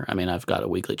severe. I mean, I've got a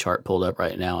weekly chart pulled up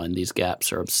right now, and these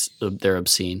gaps are they're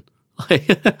obscene.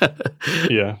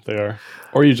 Yeah, they are.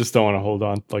 Or you just don't want to hold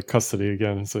on. Like custody,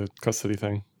 again, it's a custody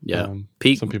thing. Yeah.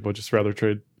 Some people would just rather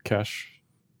trade cash.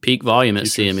 Peak volume at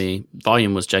CME.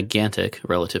 Volume was gigantic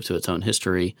relative to its own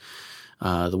history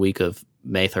the week of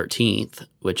May 13th,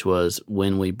 which was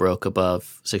when we broke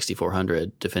above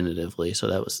 6,400 definitively.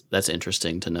 So that's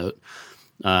interesting to note.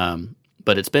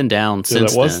 But it's been down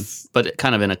since then, but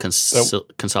kind of in a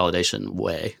consolidation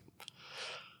way.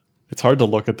 It's hard to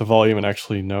look at the volume and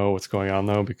actually know what's going on,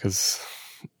 though, because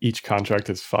each contract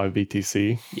is 5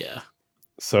 BTC. Yeah.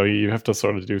 So you have to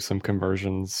sort of do some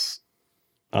conversions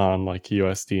on like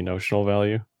USD notional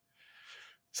value.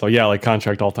 So yeah, like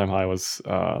contract all-time high was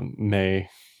May,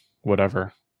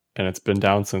 whatever, and it's been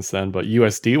down since then. But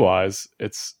USD wise,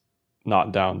 it's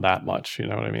not down that much. You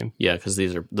know what I mean? Yeah, because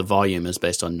the volume is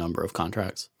based on number of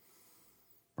contracts.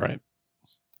 Right.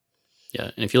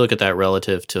 Yeah, and if you look at that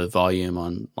relative to volume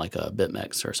on like a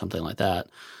BitMEX or something like that,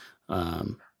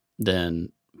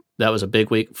 then that was a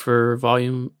big week for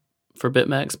volume for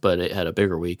BitMEX, but it had a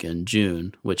bigger week in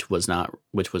June, which was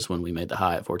when we made the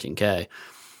high at 14K,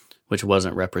 which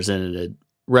wasn't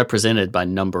represented by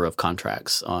number of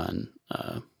contracts on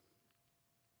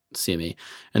CME,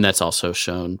 and that's also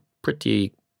shown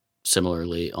pretty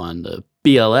similarly on the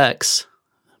BLX,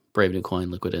 Brave New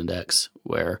Coin Liquid Index,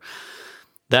 where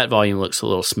that volume looks a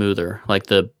little smoother. Like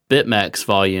the BitMEX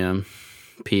volume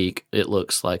peak, it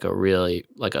looks like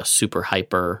a super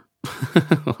hyper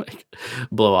like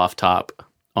blow off top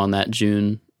on that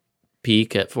June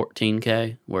peak at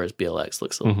 14K, whereas BLX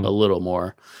looks a little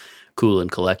more cool and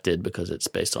collected because it's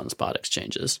based on spot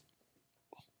exchanges.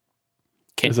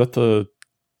 Is that the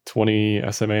 20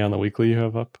 SMA on the weekly you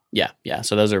have up? Yeah.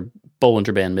 So those are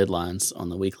Bollinger Band midlines on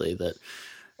the weekly that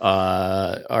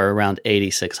are around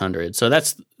 8,600. So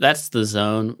that's the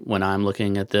zone when I'm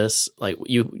looking at this. Like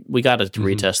we got to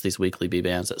retest these weekly B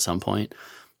bands at some point.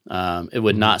 It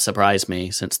would not surprise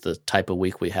me since the type of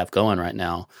week we have going right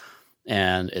now,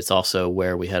 and it's also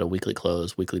where we had a weekly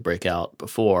close, weekly breakout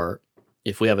before.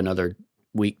 If we have another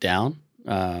week down,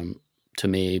 to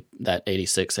me that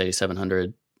 86,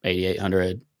 8,700,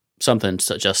 8,800, something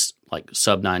just like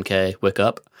sub 9K wick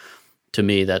up. To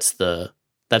me, that's the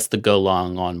go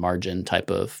long on margin type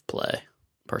of play,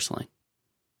 personally.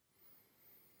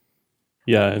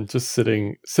 Yeah, and just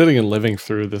sitting and living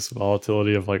through this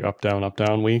volatility of like up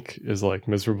down week is like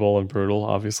miserable and brutal,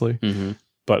 obviously. Mm-hmm.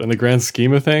 But in the grand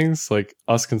scheme of things, like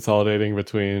us consolidating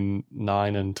between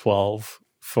 9 and 12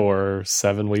 for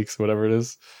 7 weeks, whatever it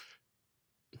is,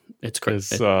 it's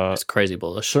crazy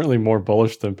bullish. Certainly more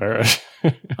bullish than bearish.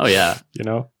 Oh yeah,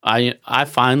 I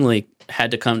finally had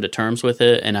to come to terms with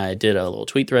it, and I did a little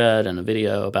tweet thread and a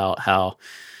video about how,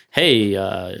 hey,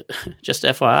 just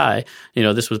FYI,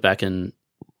 this was back in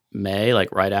May,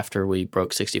 like right after we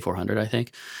broke 6,400, I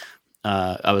think.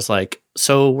 I was like,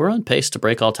 so we're on pace to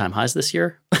break all-time highs this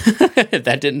year?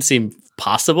 That didn't seem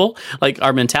possible. Like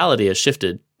our mentality has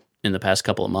shifted in the past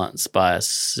couple of months by a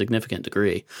significant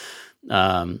degree.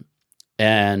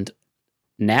 And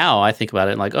now I think about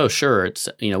it and like, oh, sure, it's,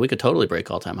 we could totally break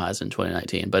all-time highs in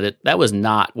 2019, but that was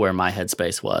not where my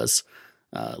headspace was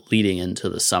leading into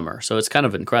the summer. So it's kind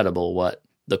of incredible what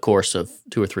the course of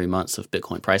 2 or 3 months of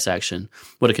Bitcoin price action,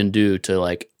 what it can do to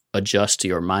like adjust to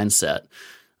your mindset.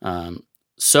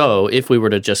 So if we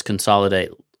were to just consolidate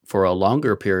for a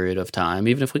longer period of time,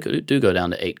 even if we do go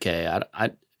down to 8K,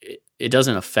 it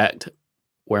doesn't affect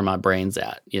where my brain's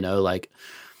at,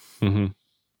 To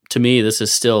me, this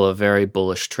is still a very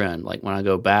bullish trend. Like when I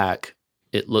go back,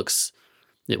 it was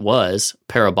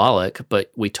parabolic,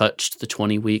 but we touched the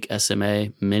 20-week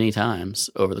SMA many times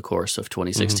over the course of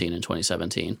 2016 and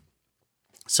 2017.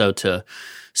 So to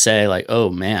say like, oh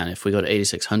man, if we go to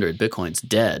 8,600, Bitcoin's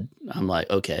dead. I'm like,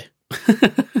 okay.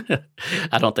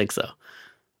 I don't think so.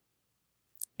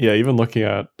 Yeah, even looking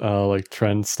at like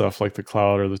trend stuff like the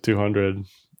cloud or the 200,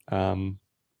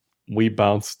 we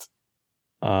bounced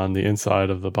on the inside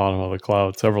of the bottom of the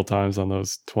cloud several times on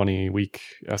those 20-week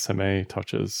SMA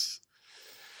touches.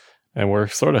 And we're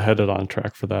sort of headed on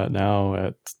track for that now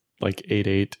at like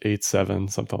 8.8,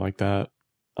 8.7, something like that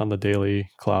on the daily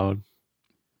cloud.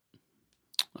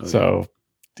 Okay. So,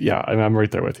 yeah, I'm right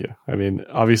there with you. I mean,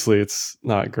 obviously it's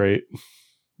not great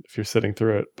if you're sitting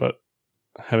through it, but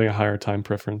having a higher time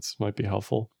preference might be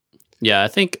helpful. Yeah, I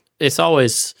think it's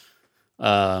always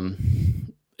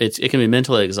it can be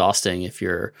mentally exhausting if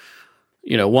you're,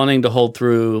 wanting to hold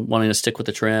through, wanting to stick with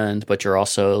the trend, but you're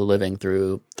also living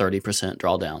through 30%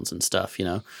 drawdowns and stuff,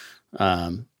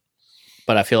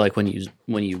 But I feel like when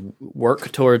you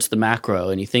work towards the macro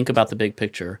and you think about the big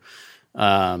picture,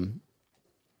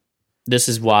 this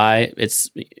is why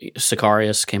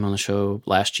Sicarius came on the show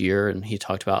last year and he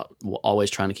talked about always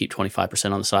trying to keep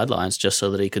 25% on the sidelines just so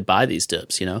that he could buy these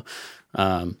dips,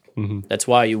 That's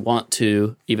why you want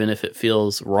to, even if it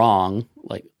feels wrong,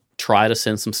 like try to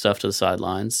send some stuff to the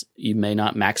sidelines. You may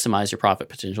not maximize your profit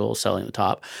potential selling the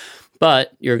top,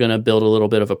 but you're going to build a little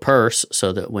bit of a purse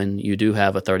so that when you do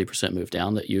have a 30% move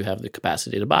down, that you have the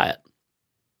capacity to buy it.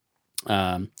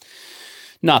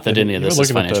 Not that any of this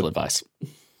is financial advice.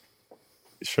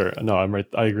 Sure. No, I'm right.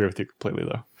 I agree with you completely,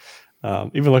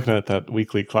 though. Even looking at that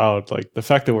weekly cloud, like the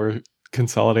fact that we're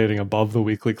consolidating above the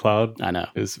weekly cloud, I know,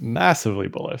 is massively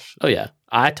bullish. Oh yeah,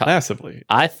 massively.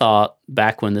 I thought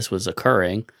back when this was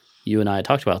occurring, you and I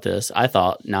talked about this. I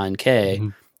thought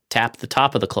 9K tapped the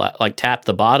top of the cloud, like tapped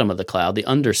the bottom of the cloud, the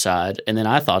underside, and then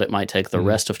I thought it might take the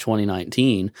rest of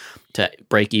 2019 to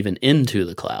break even into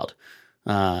the cloud.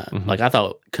 Like I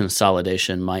thought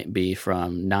consolidation might be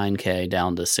from 9K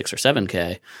down to 6 or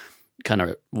 7K, kind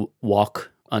of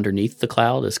walk underneath the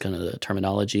cloud is kind of the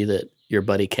terminology that your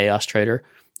buddy Chaos Trader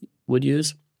would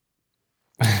use.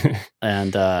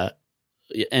 And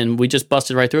we just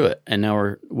busted right through it. And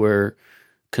now we're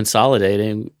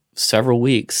consolidating several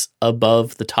weeks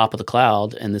above the top of the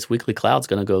cloud, and this weekly cloud's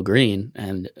going to go green,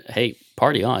 and hey,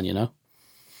 party on,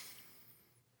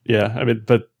 Yeah. I mean,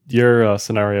 but your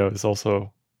scenario is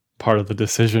also part of the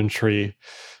decision tree.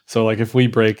 So like if we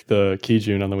break the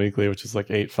Kijun on the weekly, which is like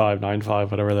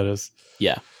 8.595, whatever that is.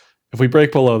 Yeah. If we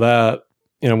break below that,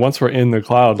 once we're in the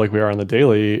cloud, like we are on the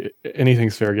daily,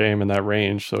 anything's fair game in that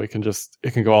range. So it can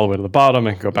go all the way to the bottom.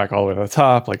 It can go back all the way to the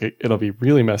top. Like it'll be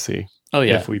really messy. Oh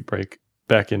yeah. If we break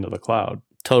back into the cloud.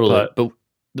 Totally. But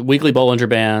the weekly Bollinger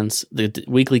Bands, the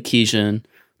weekly Kijun,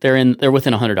 they're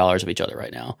within $100 of each other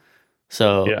right now.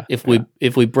 So if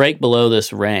we break below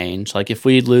this range, like if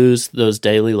we lose those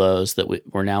daily lows that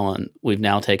we're now on, we've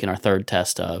now taken our third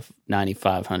test of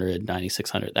 9,500,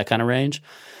 9,600, that kind of range.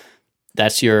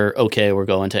 That's we're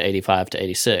going to 85 to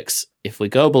 86. If we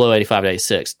go below 85 to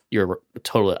 86,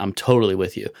 I'm totally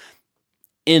with you.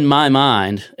 In my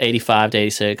mind, 85 to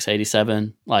 86,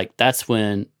 87, like that's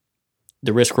when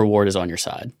the risk reward is on your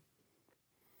side.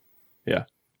 Yeah,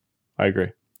 I agree.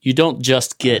 You don't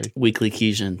just get weekly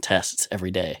Kijun tests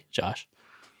every day, Josh.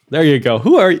 There you go.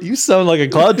 Who are you? You sound like a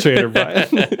cloud trader, Brian.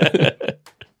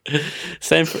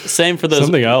 Same for those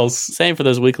something else. Same for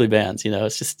those weekly bands.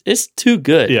 It's too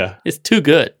good. Yeah, it's too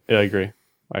good. Yeah, I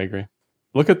agree.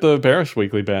 Look at the bearish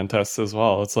weekly band tests as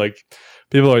well. It's like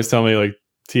people always tell me like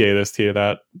TA this, TA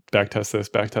that, back test this,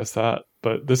 back test that.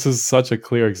 But this is such a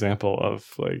clear example of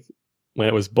like when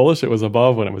it was bullish, it was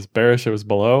above. When it was bearish, it was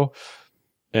below.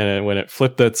 And when it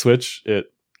flipped that switch, it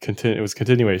was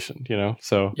continuation.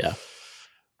 So yeah.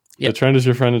 The trend is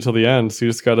your friend until the end. So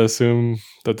you just got to assume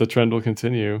that the trend will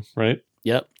continue, right?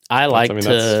 Yep.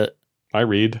 That's my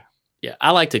read. Yeah,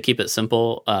 I like to keep it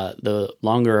simple. The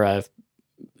longer I've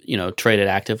traded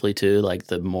actively too, like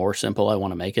the more simple I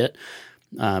want to make it,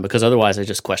 because otherwise I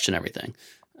just question everything.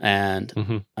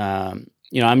 And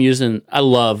I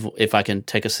love if I can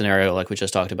take a scenario like we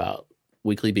just talked about,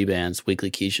 weekly B bands,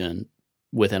 weekly Kijun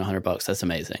within $100. That's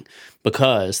amazing,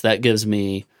 because that gives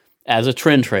me, as a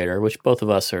trend trader, which both of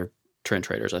us are trend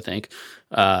traders, I think,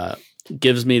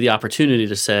 gives me the opportunity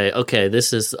to say, okay,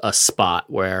 this is a spot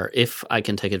where if I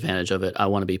can take advantage of it, I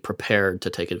want to be prepared to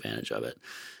take advantage of it.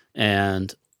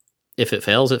 And if it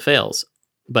fails, it fails.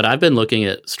 But I've been looking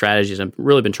at strategies. I've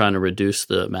really been trying to reduce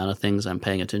the amount of things I'm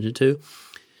paying attention to.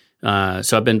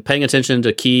 So I've been paying attention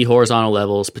to key horizontal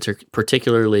levels,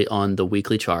 particularly on the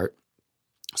weekly chart,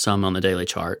 some on the daily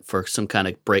chart for some kind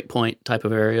of breakpoint type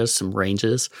of areas, some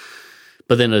ranges.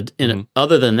 But then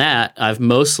other than that, I've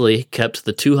mostly kept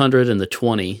the 200 and the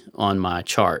 20 on my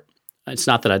chart. it's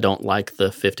not that I don't like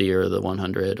the 50 or the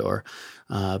 100 or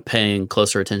paying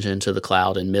closer attention to the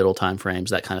cloud and middle time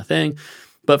frames, that kind of thing.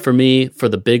 But for me, for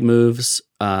the big moves,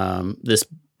 this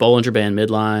Bollinger Band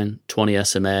midline, 20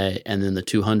 SMA, and then the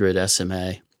 200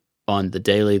 SMA on the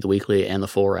daily, the weekly, and the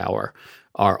 4 hour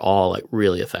are all like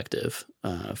really effective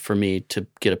for me to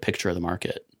get a picture of the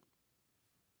market.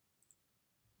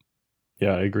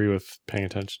 Yeah, I agree with paying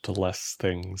attention to less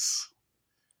things.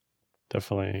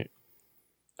 Definitely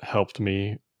helped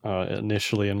me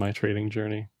initially in my trading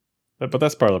journey. But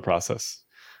that's part of the process.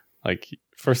 Like,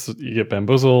 first you get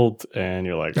bamboozled and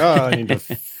you're like, I need to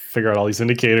figure out all these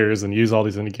indicators and use all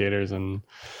these indicators and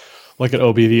look at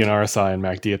OBV and RSI and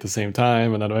MACD at the same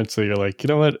time. And then eventually you're like, you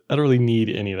know what? I don't really need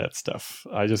any of that stuff.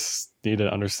 I just need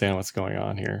to understand what's going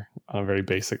on here on a very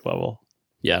basic level.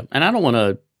 Yeah. And I don't want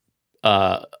to,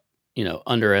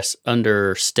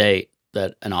 understate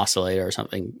that an oscillator or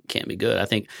something can't be good. I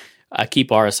think I keep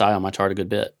RSI on my chart a good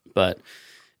bit, but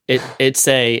it's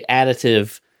a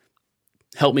additive,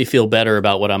 help me feel better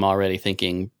about what I'm already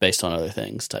thinking based on other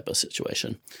things type of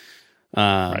situation.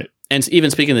 Right. And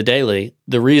even speaking of the daily,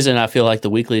 the reason I feel like the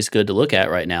weekly is good to look at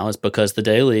right now is because the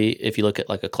daily, if you look at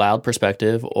like a cloud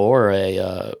perspective or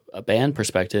a band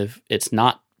perspective, it's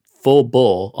not full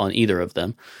bull on either of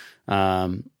them.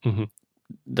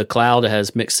 The cloud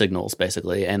has mixed signals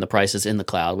basically, and the price is in the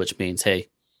cloud, which means, hey,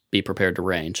 be prepared to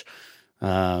range.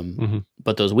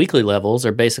 But those weekly levels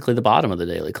are basically the bottom of the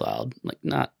daily cloud, like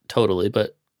not totally,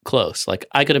 but close. Like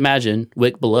I could imagine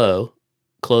wick below,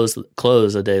 close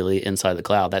a daily inside the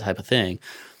cloud, that type of thing.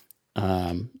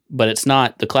 But it's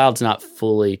not, the cloud's not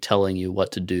fully telling you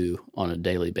what to do on a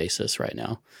daily basis right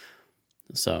now.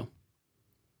 So.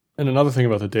 And another thing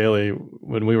about the daily,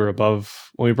 when we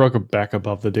broke back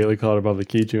above the daily cloud, above the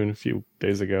Kijun a few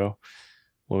days ago,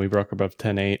 when we broke above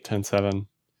 10.8, 10.7,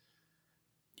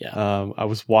 I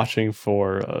was watching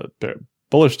for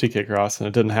bullish TK cross and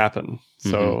it didn't happen.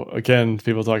 So again,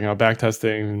 people talking about back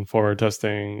testing, forward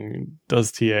testing,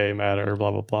 does TA matter,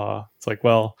 blah, blah, blah. It's like,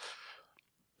 well,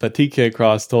 the TK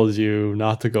cross told you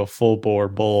not to go full bore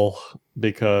bull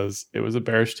because it was a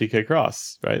bearish TK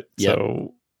cross, right? Yep.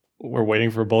 So we're waiting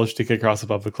for a bullish TK cross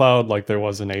above the cloud like there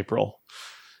was in April.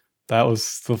 That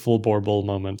was the full bore bull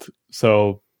moment.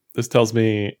 So this tells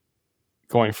me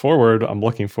going forward, I'm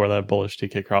looking for that bullish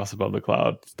TK cross above the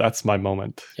cloud. That's my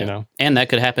moment, you know? And that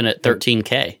could happen at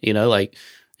 13K, like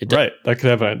right. That could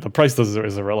happen. The price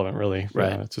is irrelevant, really.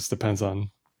 Right. It just depends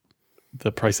on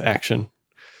the price action.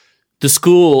 The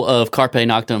school of Carpe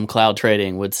Noctem cloud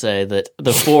trading would say that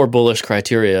the 4 bullish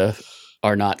criteria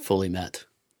are not fully met.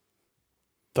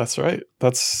 That's right.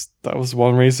 That was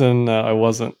one reason I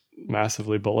wasn't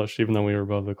massively bullish, even though we were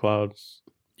above the cloud.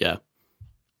 Yeah.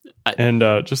 And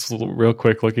just real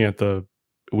quick, looking at the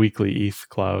weekly ETH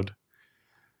cloud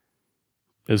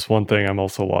is one thing I'm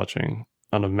also watching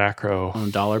on a macro. On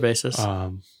a dollar basis?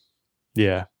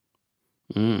 Yeah.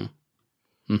 Very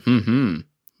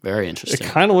interesting. It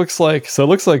kind of looks like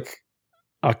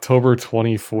October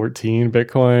 2014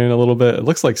 Bitcoin a little bit. It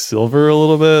looks like silver a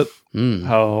little bit.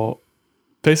 How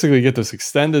basically you get this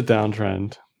extended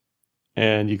downtrend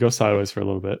and you go sideways for a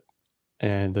little bit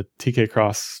and the TK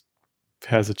cross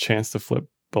has a chance to flip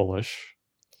bullish.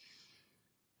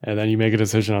 And then you make a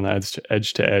decision on the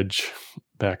edge to edge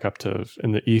back up to,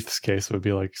 in the ETH's case, it would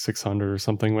be like 600 or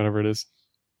something, whatever it is.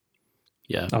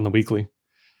 Yeah. On the weekly.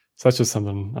 So that's just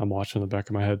something I'm watching in the back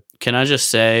of my head. Can I just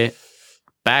say,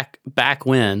 back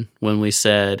when we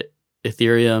said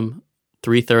Ethereum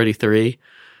 333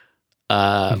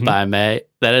 by May,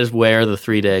 that is where the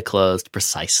 3-day closed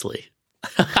precisely.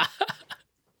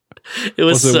 It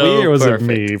was it so we or was perfect.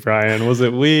 it me, Brian? Was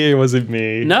it we or was it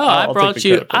me? No, I brought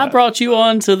you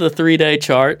onto the 3-day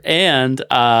chart, and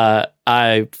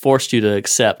I forced you to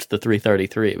accept the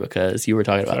 333 because you were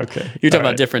talking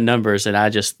about different numbers, and I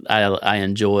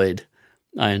enjoyed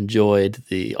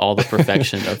all the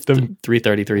perfection of the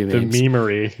 333 memes. The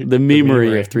memery. The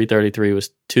memery of 333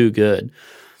 was too good.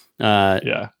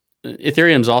 Yeah.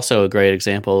 Ethereum's also a great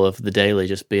example of the daily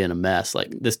just being a mess.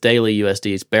 Like this daily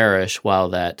USD is bearish, while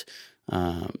that,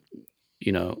 pretty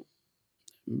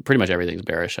much everything's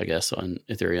bearish, I guess, on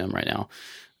Ethereum right now.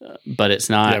 But it's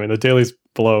not. Yeah, I mean the daily's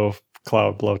below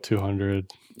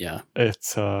 200. Yeah,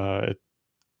 it's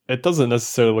it doesn't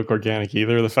necessarily look organic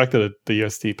either. The fact that the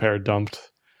USD pair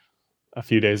dumped a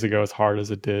few days ago as hard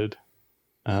as it did,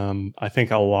 I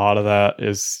think a lot of that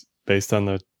is based on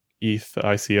the ETH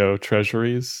ICO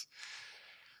treasuries.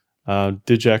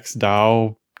 Digex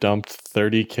DAO dumped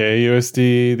 30K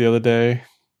USD the other day.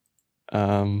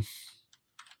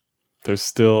 There's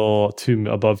still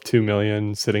above 2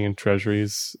 million sitting in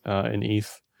treasuries in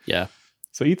ETH. Yeah.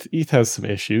 So ETH has some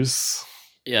issues.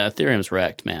 Yeah, Ethereum's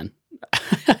wrecked, man.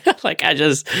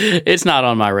 It's not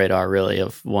on my radar really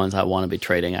of ones I want to be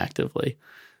trading actively.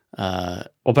 Well,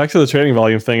 back to the trading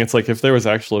volume thing. It's like if there was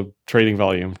actual trading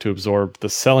volume to absorb the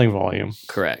selling volume,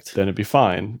 correct, then it'd be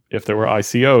fine. If there were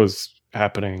ICOs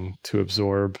happening to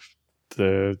absorb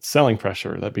the selling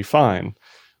pressure, that'd be fine.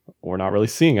 We're not really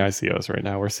seeing ICOs right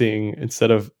now. We're seeing, instead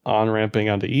of on-ramping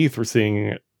onto ETH, we're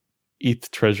seeing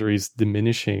ETH treasuries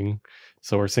diminishing.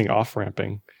 So we're seeing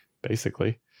off-ramping,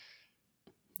 basically.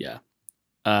 Yeah.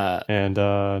 And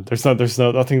there's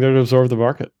nothing there to absorb the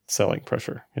market selling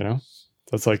pressure, you know?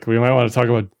 So it's like, we might want to talk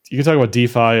about, you can talk about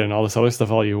DeFi and all this other stuff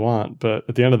all you want, but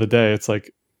at the end of the day, it's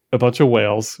like a bunch of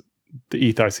whales, the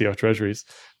ETH ICO treasuries,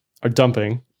 are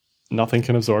dumping. Nothing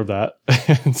can absorb that.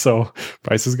 And so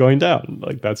price is going down.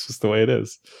 Like, that's just the way it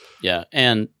is. Yeah.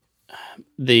 And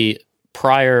the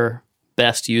prior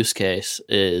best use case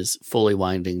is fully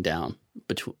winding down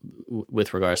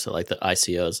with regards to like the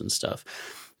ICOs and stuff.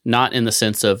 Not in the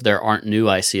sense of there aren't new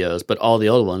ICOs, but all the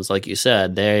old ones, like you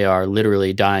said, they are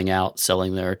literally dying out,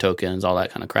 selling their tokens, all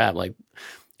that kind of crap. Like,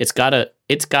 it's got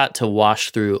to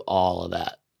wash through all of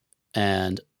that.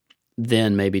 And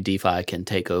then maybe DeFi can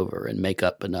take over and make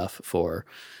up enough for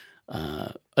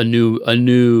a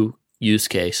new use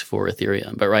case for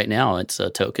Ethereum. But right now, it's a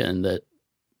token that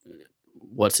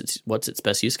what's its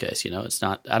best use case? You know, it's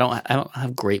not. I don't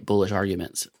have great bullish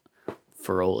arguments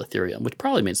for old Ethereum, which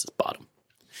probably means it's bottom.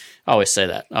 I always say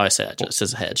that just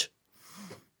as a hedge.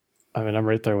 I mean, I'm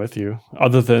right there with you.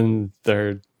 Other than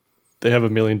they have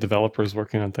 1 million developers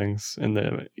working on things in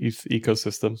the ETH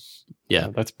ecosystem. Yeah,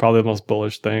 that's probably the most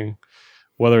bullish thing.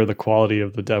 Whether the quality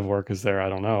of the dev work is there, I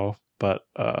don't know. But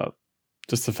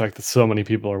just the fact that so many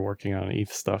people are working on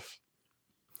ETH stuff.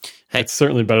 Hey. It's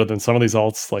certainly better than some of these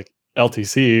alts like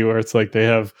LTC, where it's like they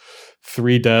have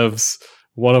 3 devs,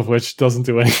 one of which doesn't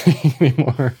do anything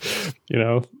anymore. You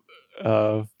know,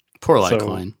 poor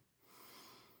Litecoin.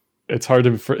 It's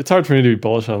hard for me to be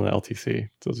bullish on the LTC.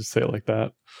 So I'll just say it like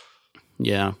that.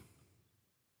 Yeah.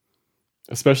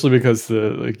 Especially because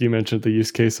like you mentioned, the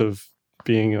use case of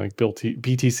being like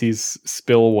BTC's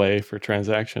spillway for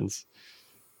transactions.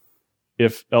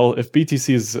 If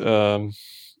BTC's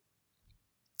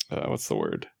what's the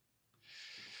word?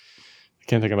 I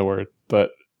can't think of the word,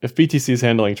 but if BTC is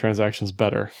handling transactions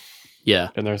better, yeah,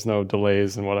 and there's no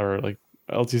delays and whatever, like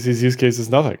LTC's use case is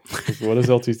nothing. What is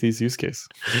LTC's use case?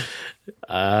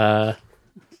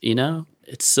 You know,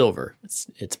 it's silver.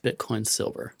 It's Bitcoin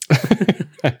silver.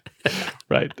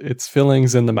 Right. It's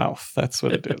fillings in the mouth. That's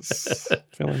what it is.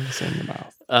 Fillings in the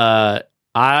mouth.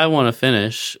 I want to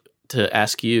finish to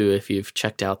ask you if you've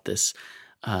checked out this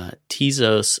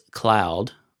Tezos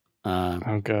Cloud.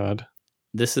 Oh God.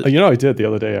 This is. You know, I did the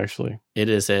other day actually.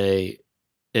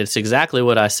 It's exactly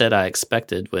what I said I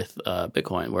expected with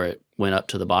Bitcoin, where it went up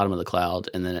to the bottom of the cloud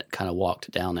and then it kind of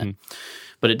walked down it.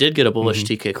 But it did get a bullish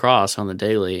TK cross on the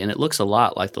daily, and it looks a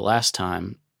lot like the last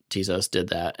time Tezos did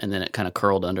that, and then it kind of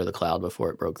curled under the cloud before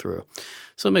it broke through.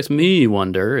 So it makes me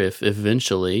wonder if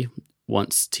eventually,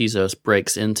 once Tezos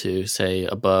breaks into, say,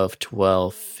 above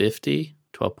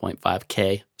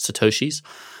 12.5K Satoshis,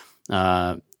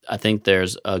 I think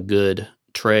there's a good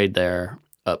trade there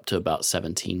up to about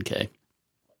 17K.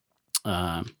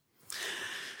 But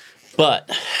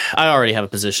I already have a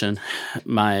position.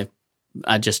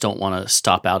 I just don't want to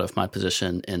stop out of my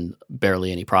position in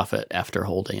barely any profit after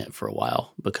holding it for a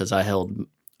while, because I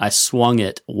swung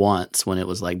it once when it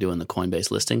was like doing the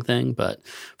Coinbase listing thing, but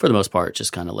for the most part,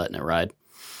 just kind of letting it ride.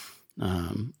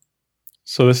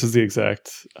 So this is the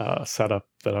exact setup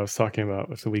that I was talking about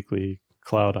with the weekly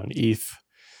cloud on ETH.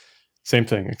 Same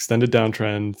thing, extended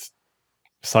downtrend,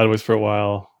 sideways for a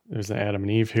while. There's an Adam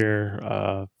and Eve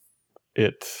here.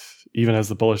 It even has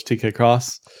the bullish TK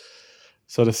cross.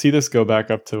 So to see this go back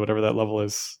up to whatever that level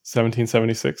is,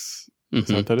 1776, is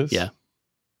that what that is? Yeah.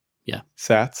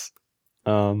 Sats.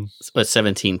 But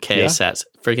 17K Sats.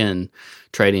 Freaking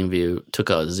TradingView took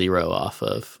a 0 off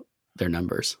of their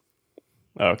numbers.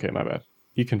 Oh, okay, my bad.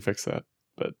 You can fix that.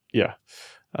 But yeah.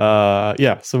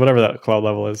 So whatever that cloud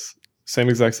level is, same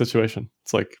exact situation.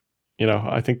 It's like, you know,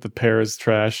 I think the pair is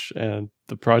trash and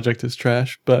the project is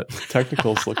trash, but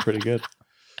technicals look pretty good.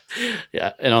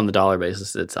 Yeah, and on the dollar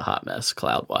basis, it's a hot mess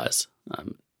cloud-wise.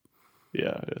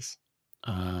 Yeah, it is.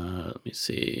 Let me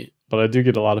see. But I do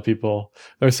get a lot of people.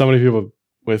 There's so many people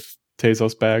with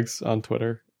Tezos bags on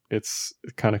Twitter. It's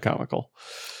kind of comical.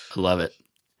 I love it.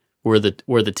 We're the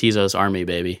Tezos army,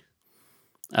 baby.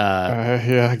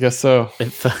 Yeah, I guess so.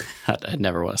 I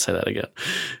never want to say that again.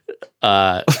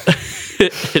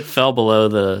 It fell below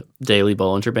the daily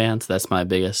Bollinger Bands. That's my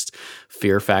biggest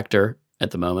fear factor.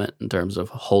 at the moment in terms of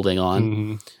holding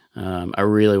on. Mhm. I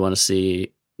really want to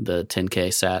see the 10K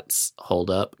sats hold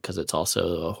up because it's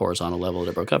also a horizontal level that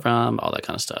it broke up from, all that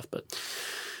kind of stuff. But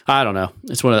I don't know.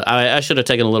 It's one of I should have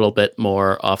taken a little bit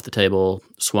more off the table,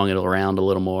 swung it around a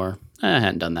little more. I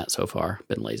hadn't done that so far.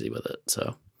 Been lazy with it,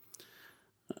 so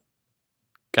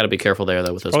got to be careful there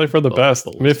though with those. Probably for the best.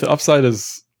 bulls. I mean, if the upside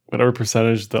is whatever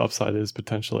percentage the upside is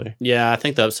potentially, Yeah, I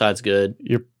think the upside's good.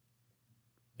 you're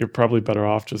probably better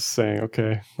off just saying,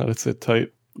 okay, let it sit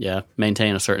tight. Yeah,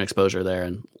 maintain a certain exposure there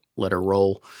and let her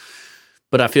roll.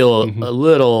 But I feel Mhm. a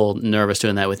little nervous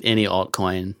doing that with any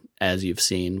altcoin, as you've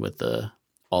seen with the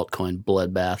altcoin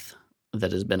bloodbath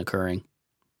that has been occurring.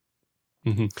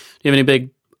 Mhm. Do you have any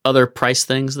big other price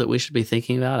things that we should be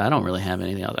thinking about? I don't really have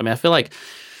anything else. I mean, I feel like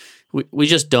we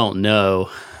just don't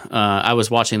know. I was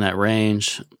watching that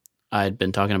range. I'd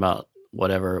been talking about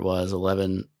whatever it was,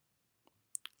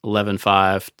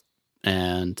 11.5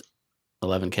 and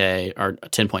 11K or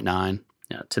 10.9.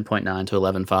 Yeah, 10.9 to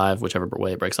 11.5, whichever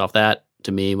way it breaks off. That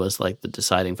to me was like the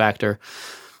deciding factor.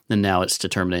 And now it's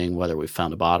determining whether we've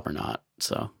found a bottom or not.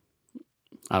 So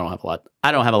I don't have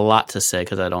a lot to say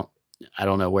because I don't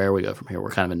know where we go from here.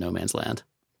 We're kind of in no man's land.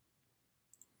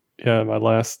 Yeah, my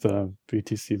last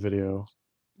BTC video,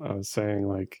 I was saying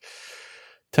like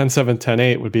 10.7,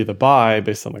 10.8 would be the buy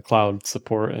based on the cloud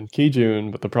support and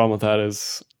Kijun. But the problem with that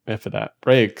is if that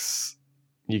breaks,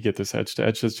 you get this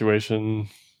edge-to-edge situation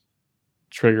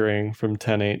triggering from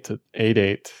 10.8 to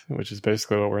 8.8, which is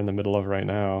basically what we're in the middle of right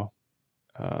now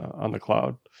on the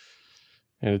cloud.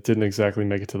 And it didn't exactly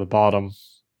make it to the bottom.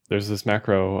 There's this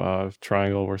macro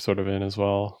triangle we're sort of in as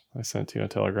well. I sent you a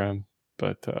Telegram.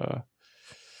 But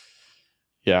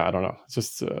yeah, I don't know. It's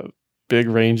just a big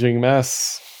ranging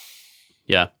mess.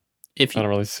 Yeah. I don't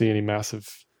really see any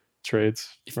massive trades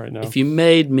right now. If you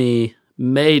made me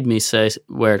say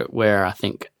where I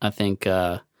think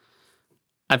that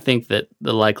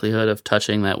the likelihood of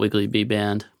touching that weekly B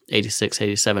band 86,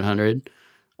 8700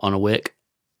 on a wick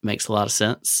makes a lot of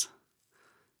sense.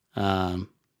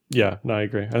 Yeah, no, I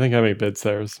agree. I think having bids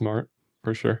there is smart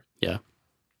for sure. Yeah,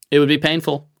 it would be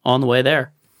painful on the way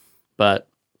there, but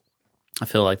I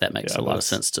feel like that makes a lot of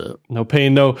sense to. No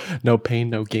pain, no pain,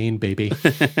 no gain, baby.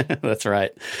 That's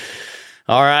right.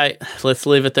 All right, let's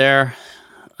leave it there.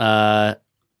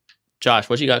 Josh,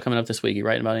 what you got coming up this week? You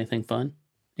writing about anything fun?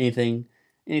 Anything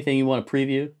you want to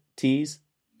preview, tease?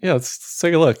 Yeah, let's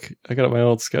take a look. I got my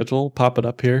old schedule. Pop it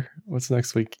up here. What's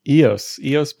next week? EOS,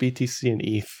 BTC, and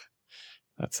ETH.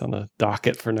 That's on the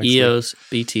docket for next week. EOS,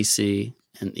 BTC,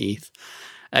 and ETH.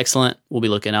 Excellent. We'll be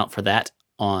looking out for that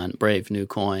on Brave New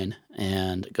Coin,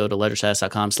 and go to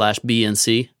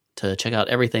ledgerstatus.com/BNC to check out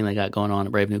everything they got going on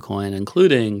at Brave New Coin,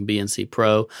 including BNC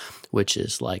Pro, which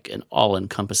is like an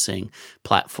all-encompassing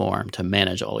platform to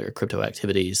manage all your crypto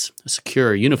activities, a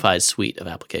secure, unified suite of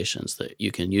applications that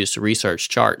you can use to research,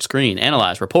 chart, screen,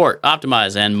 analyze, report,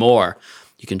 optimize, and more.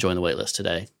 You can join the waitlist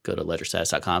today. Go to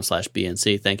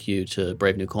ledgerstatus.com/BNC. Thank you to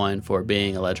Brave New Coin for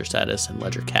being a LedgerStatus and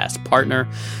LedgerCast partner,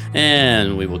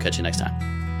 and we will catch you next time.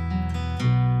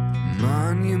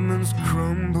 Monuments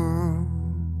crumble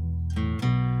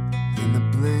in the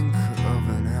blink of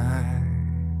an eye.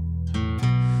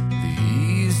 The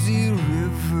easy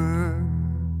river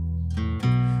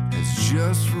has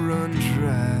just run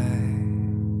dry.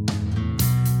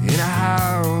 In a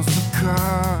house of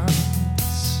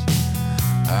cards,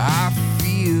 I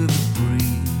feel the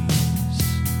breeze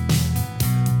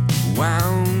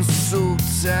wound so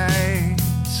tight.